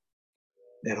 64,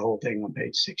 that whole thing on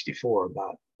page 64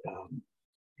 about,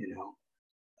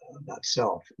 about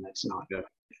self, and that's not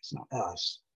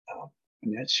us.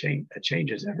 And that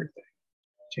changes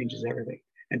everything.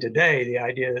 And today, the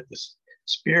idea that the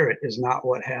spirit is not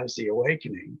what has the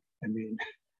awakening. I mean,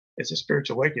 it's a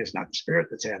spiritual awakening. It's not the spirit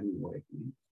that's having the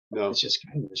awakening. No. It's just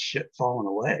kind of the shit falling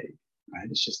away, right?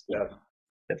 It's just the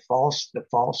false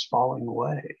falling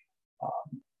away.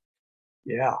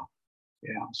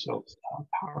 So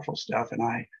powerful stuff, and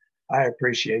I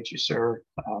appreciate you, sir.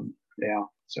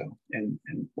 So and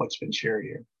what's been shared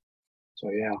here. So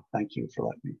thank you for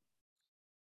letting me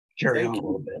carry on a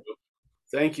little bit.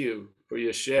 Thank you for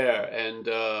your share, and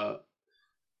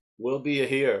we'll be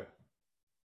here.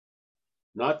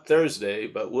 Not Thursday,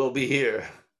 but we'll be here.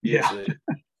 Usually. Yeah.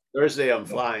 Thursday I'm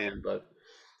flying, but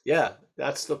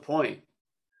that's the point.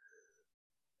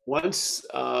 Once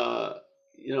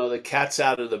the cat's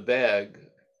out of the bag,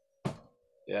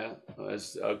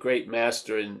 as a great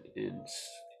master in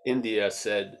India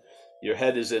said, your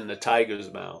head is in the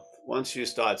tiger's mouth. once you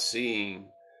start seeing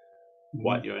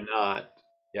what you're not,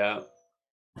 yeah,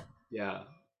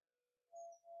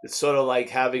 it's sort of like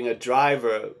having a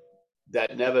driver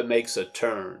that never makes a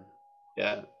turn.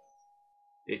 Yeah,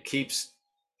 it keeps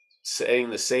saying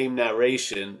the same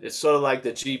narration. It's sort of like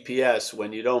the GPS.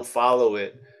 When you don't follow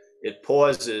it, it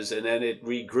pauses and then it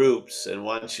regroups and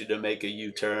wants you to make a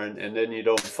U-turn, and then you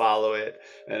don't follow it,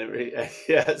 and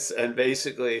yes, and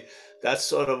basically that's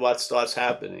sort of what starts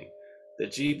happening. The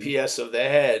GPS of the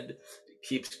head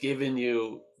keeps giving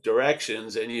you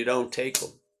directions and you don't take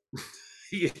them.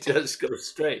 You just go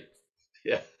straight.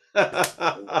 Yeah.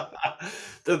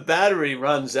 The battery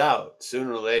runs out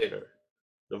sooner or later.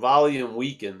 The volume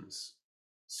weakens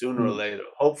sooner or later,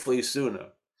 hopefully sooner,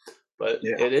 but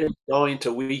it is going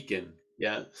to weaken.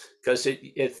 Yeah. Because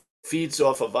it feeds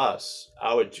off of us,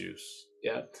 our juice.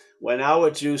 Yeah. When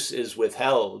our juice is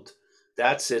withheld,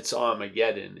 that's its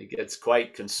Armageddon. It gets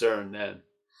quite concerned then.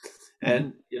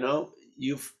 And,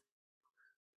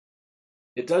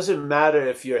 it doesn't matter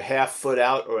if you're half foot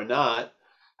out or not.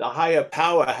 The higher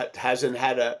power hasn't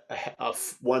had a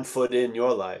 1 foot in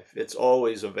your life. It's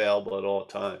always available at all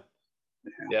time.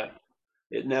 Yeah.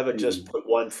 It never just put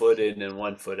 1 foot in and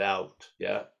 1 foot out.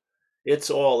 Yeah. It's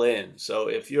all in. So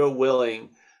if you're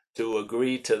willing to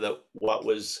agree to what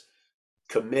was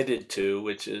committed to,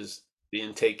 which is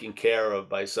being taken care of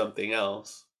by something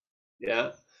else,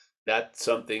 yeah, that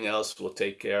something else will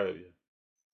take care of you.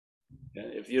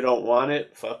 And if you don't want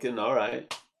it, fucking all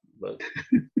right. But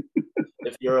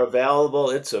if you're available,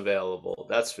 it's available.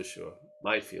 That's for sure.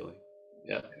 My feeling.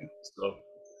 Yeah. So,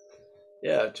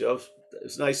 yeah, Joe,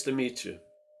 it's nice to meet you.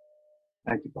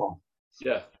 Thank you, Paul.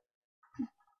 Yeah.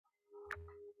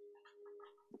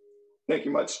 Thank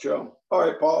you much, Joe. All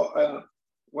right, Paul.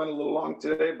 Went a little long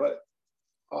today, but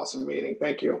awesome meeting.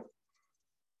 Thank you.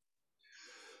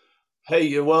 Hey,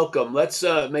 you're welcome. Let's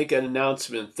make an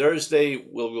announcement. Thursday,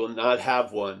 we will not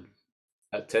have one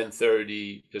at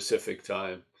 10:30 Pacific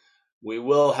time. We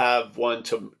will have one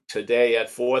today at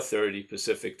 4:30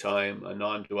 Pacific time, a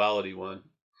non-duality one.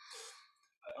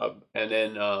 And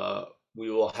then we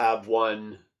will have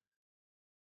one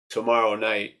tomorrow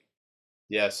night.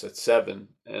 Yes, at 7.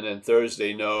 And then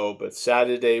Thursday, no. But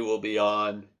Saturday will be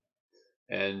on.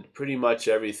 And pretty much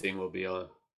everything will be on.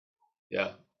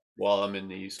 Yeah, while I'm in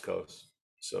the East Coast.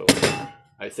 So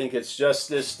I think it's just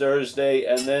this Thursday.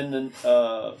 And then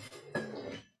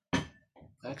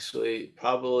actually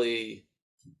probably,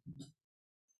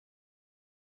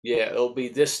 yeah, it'll be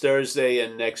this Thursday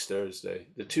and next Thursday.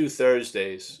 The 2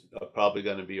 Thursdays are probably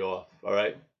going to be off. All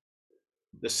right.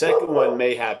 The second one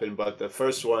may happen, but the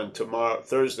first one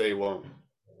Thursday won't.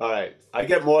 All right. I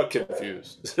get more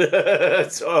confused.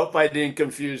 So I hope I didn't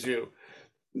confuse you.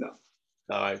 No.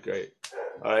 All right, great.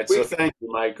 All right. So thank you,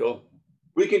 Michael.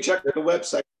 We can check the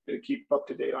website to keep up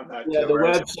to date on that. Yeah, the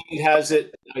website has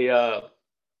it.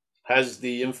 Has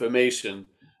the information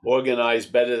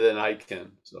organized better than I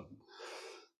can.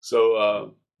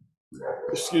 So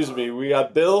excuse me. We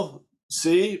got Bill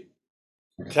C.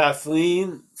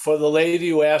 Kathleen, for the lady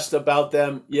who asked about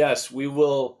them, yes, we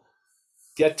will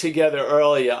get together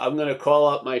earlier. I'm going to call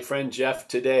up my friend Jeff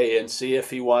today and see if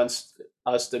he wants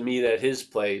us to meet at his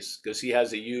place, because he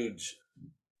has a huge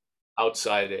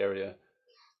outside area.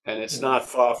 And it's not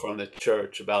far from the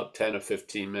church, about 10 or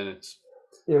 15 minutes.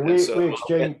 Yeah, we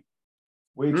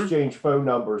exchanged phone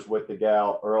numbers with the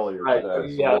gal earlier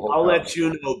today. Yeah, I'll let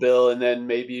you know, Bill, and then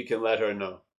maybe you can let her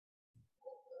know.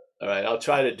 All right, I'll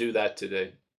try to do that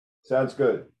today. Sounds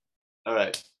good. All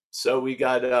right. So we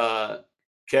got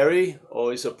Kerry.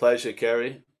 Always a pleasure,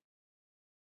 Kerry.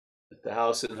 At the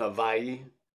house in Hawaii.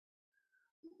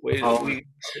 We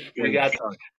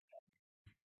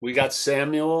got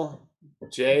Samuel.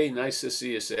 Jay, nice to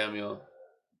see you, Samuel.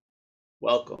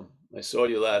 Welcome. I saw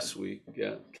you last week.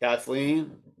 Yeah.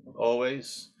 Kathleen,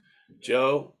 always.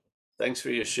 Joe, thanks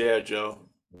for your share, Joe.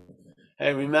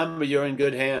 Hey, remember, you're in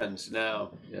good hands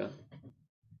now. Yeah.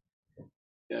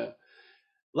 Yeah.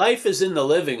 Life is in the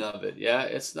living of it. Yeah.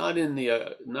 It's not in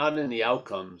the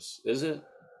outcomes, is it?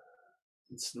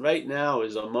 It's right now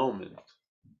is a moment.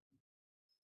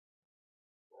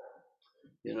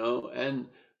 And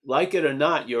like it or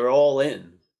not, you're all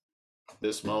in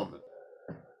this moment.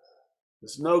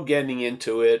 There's no getting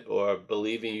into it or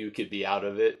believing you could be out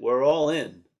of it. We're all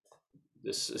in.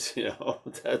 This is,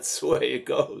 that's the way it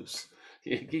goes.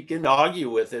 You can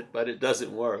argue with it, but it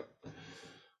doesn't work.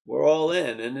 We're all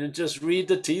in, and then just read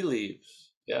the tea leaves.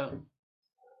 Yeah.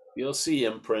 You'll see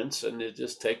imprints, and you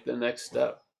just take the next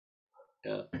step.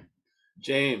 Yeah.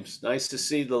 James, nice to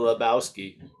see the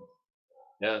Lebowski.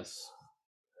 Yes.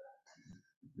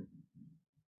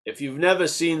 if you've never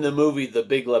seen the movie The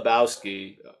Big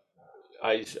Lebowski,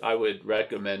 I would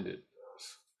recommend it.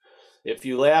 If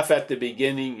you laugh at the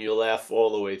beginning, you'll laugh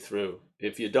all the way through.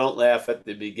 If you don't laugh at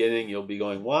the beginning, you'll be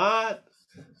going, what?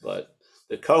 But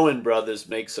the Coen brothers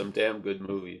make some damn good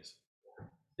movies.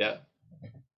 Yeah.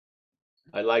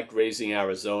 I liked Raising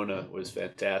Arizona. It was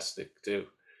fantastic, too,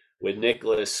 with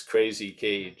Nicolas Crazy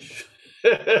Cage.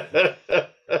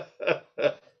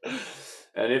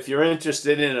 And if you're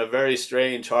interested in a very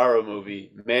strange horror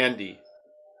movie, Mandy,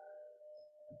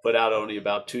 put out only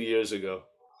about 2 years ago,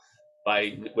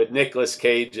 with Nicolas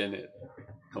Cage in it,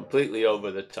 completely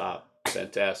over the top,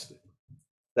 fantastic.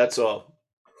 That's all.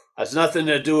 Has nothing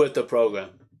to do with the program.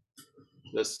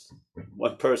 Just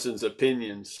one person's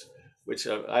opinions, which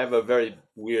I have a very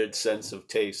weird sense of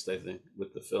taste, I think,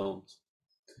 with the films.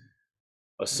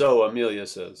 Or so Amelia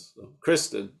says. So,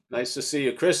 Kristen, nice to see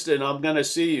you. Kristen, I'm going to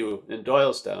see you in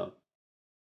Doylestown.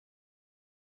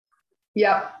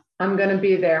 Yep, I'm going to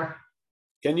be there.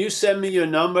 Can you send me your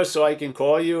number so I can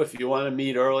call you if you want to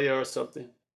meet earlier or something?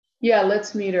 Yeah,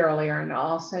 let's meet earlier and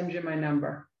I'll send you my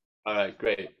number. All right,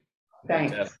 great.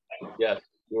 Thanks. Fantastic. Yes,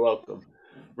 you're welcome.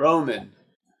 Roman,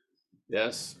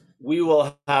 yes, we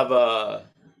will have a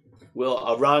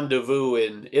rendezvous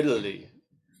in Italy,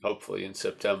 hopefully in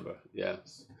September.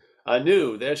 Yes.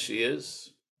 Anu, there she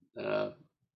is.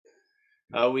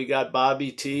 We got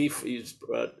Bobby T. He's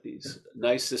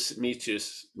nice to meet you,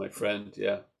 my friend.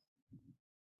 Yeah.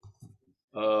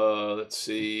 Let's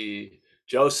see.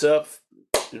 Joseph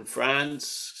in France.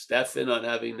 Stefan on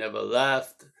Having Never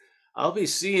Left. I'll be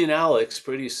seeing Alex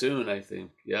pretty soon, I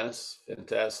think. Yes.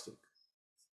 Fantastic.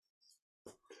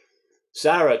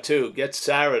 Sarah too. Get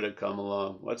Sarah to come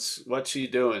along. What's she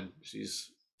doing? She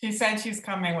said she's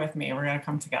coming with me. We're gonna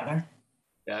come together.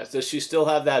 Yeah. Does she still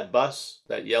have that bus?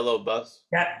 That yellow bus?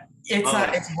 Yeah.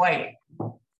 It's white.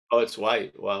 Oh, it's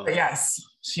white. Wow. But yes,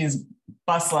 she's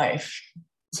bus life.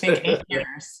 I think 8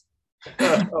 years.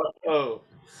 Oh.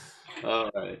 All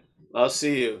right. I'll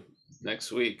see you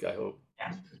next week, I hope.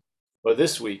 Yeah. Or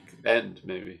this week end,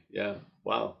 maybe. Yeah.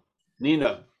 Wow.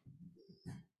 Nina.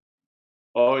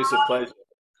 Always a pleasure.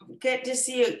 Good to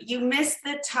see you. You missed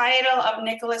the title of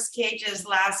Nicolas Cage's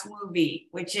last movie,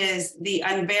 which is The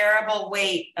Unbearable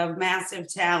Weight of Massive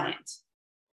Talent.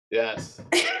 Yes.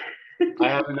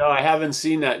 I haven't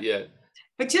seen that yet.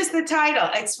 But just the title,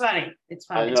 it's funny. It's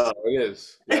funny. I know, it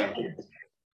is. Yeah.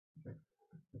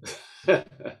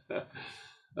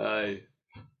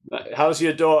 How's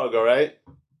your dog, all right?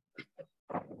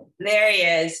 There he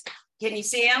is. Can you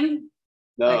see him?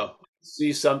 No.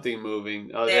 See something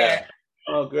moving. Oh, there.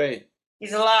 Oh, great.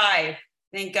 He's alive.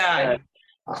 Thank God.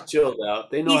 Yeah. He's chilled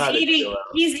out. They know how to chill out.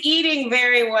 He's eating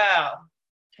very well.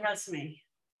 Trust me.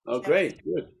 Oh, great.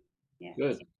 Good. Yeah.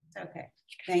 Good. Okay.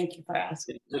 Thank you for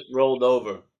asking. It just rolled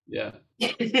over. Yeah.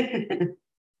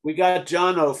 We got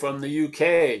Jono from the UK.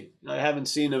 I haven't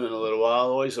seen him in a little while.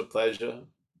 Always a pleasure.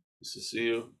 Nice to see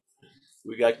you.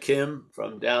 We got Kim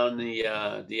from down the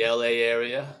LA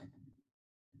area.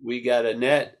 We got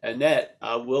Annette. Annette,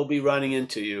 we'll be running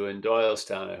into you in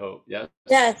Doylestown, I hope. Yeah?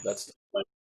 Yes. That's the point.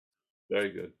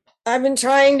 Very good. I've been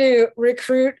trying to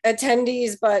recruit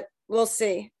attendees, but we'll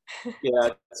see. Yeah,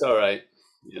 it's all right.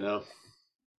 You know.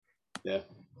 Yeah.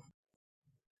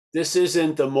 This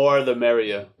isn't the more the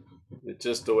merrier. It's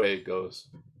just the way it goes.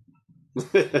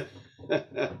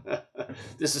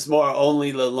 This is more only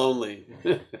the lonely.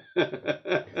 You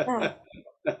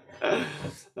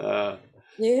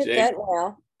hit that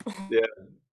well. Yeah.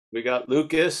 We got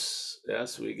Lucas.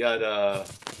 Yes, we got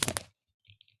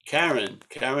Karen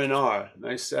R.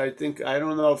 Nice. I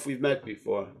don't know if we've met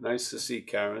before. Nice to see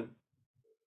Karen.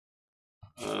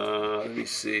 Let me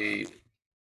see.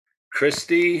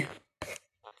 Christy.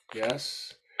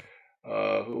 Yes.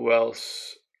 Who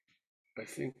else? I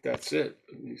think that's it.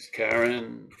 There's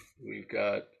Karen. We've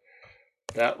got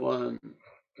that one.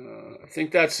 I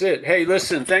think that's it. Hey,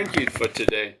 listen, thank you for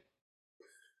today.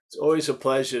 It's always a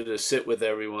pleasure to sit with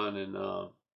everyone and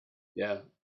yeah.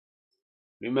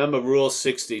 Remember Rule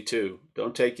 62.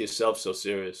 Don't take yourself so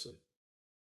seriously.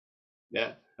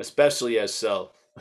 Yeah, especially as self.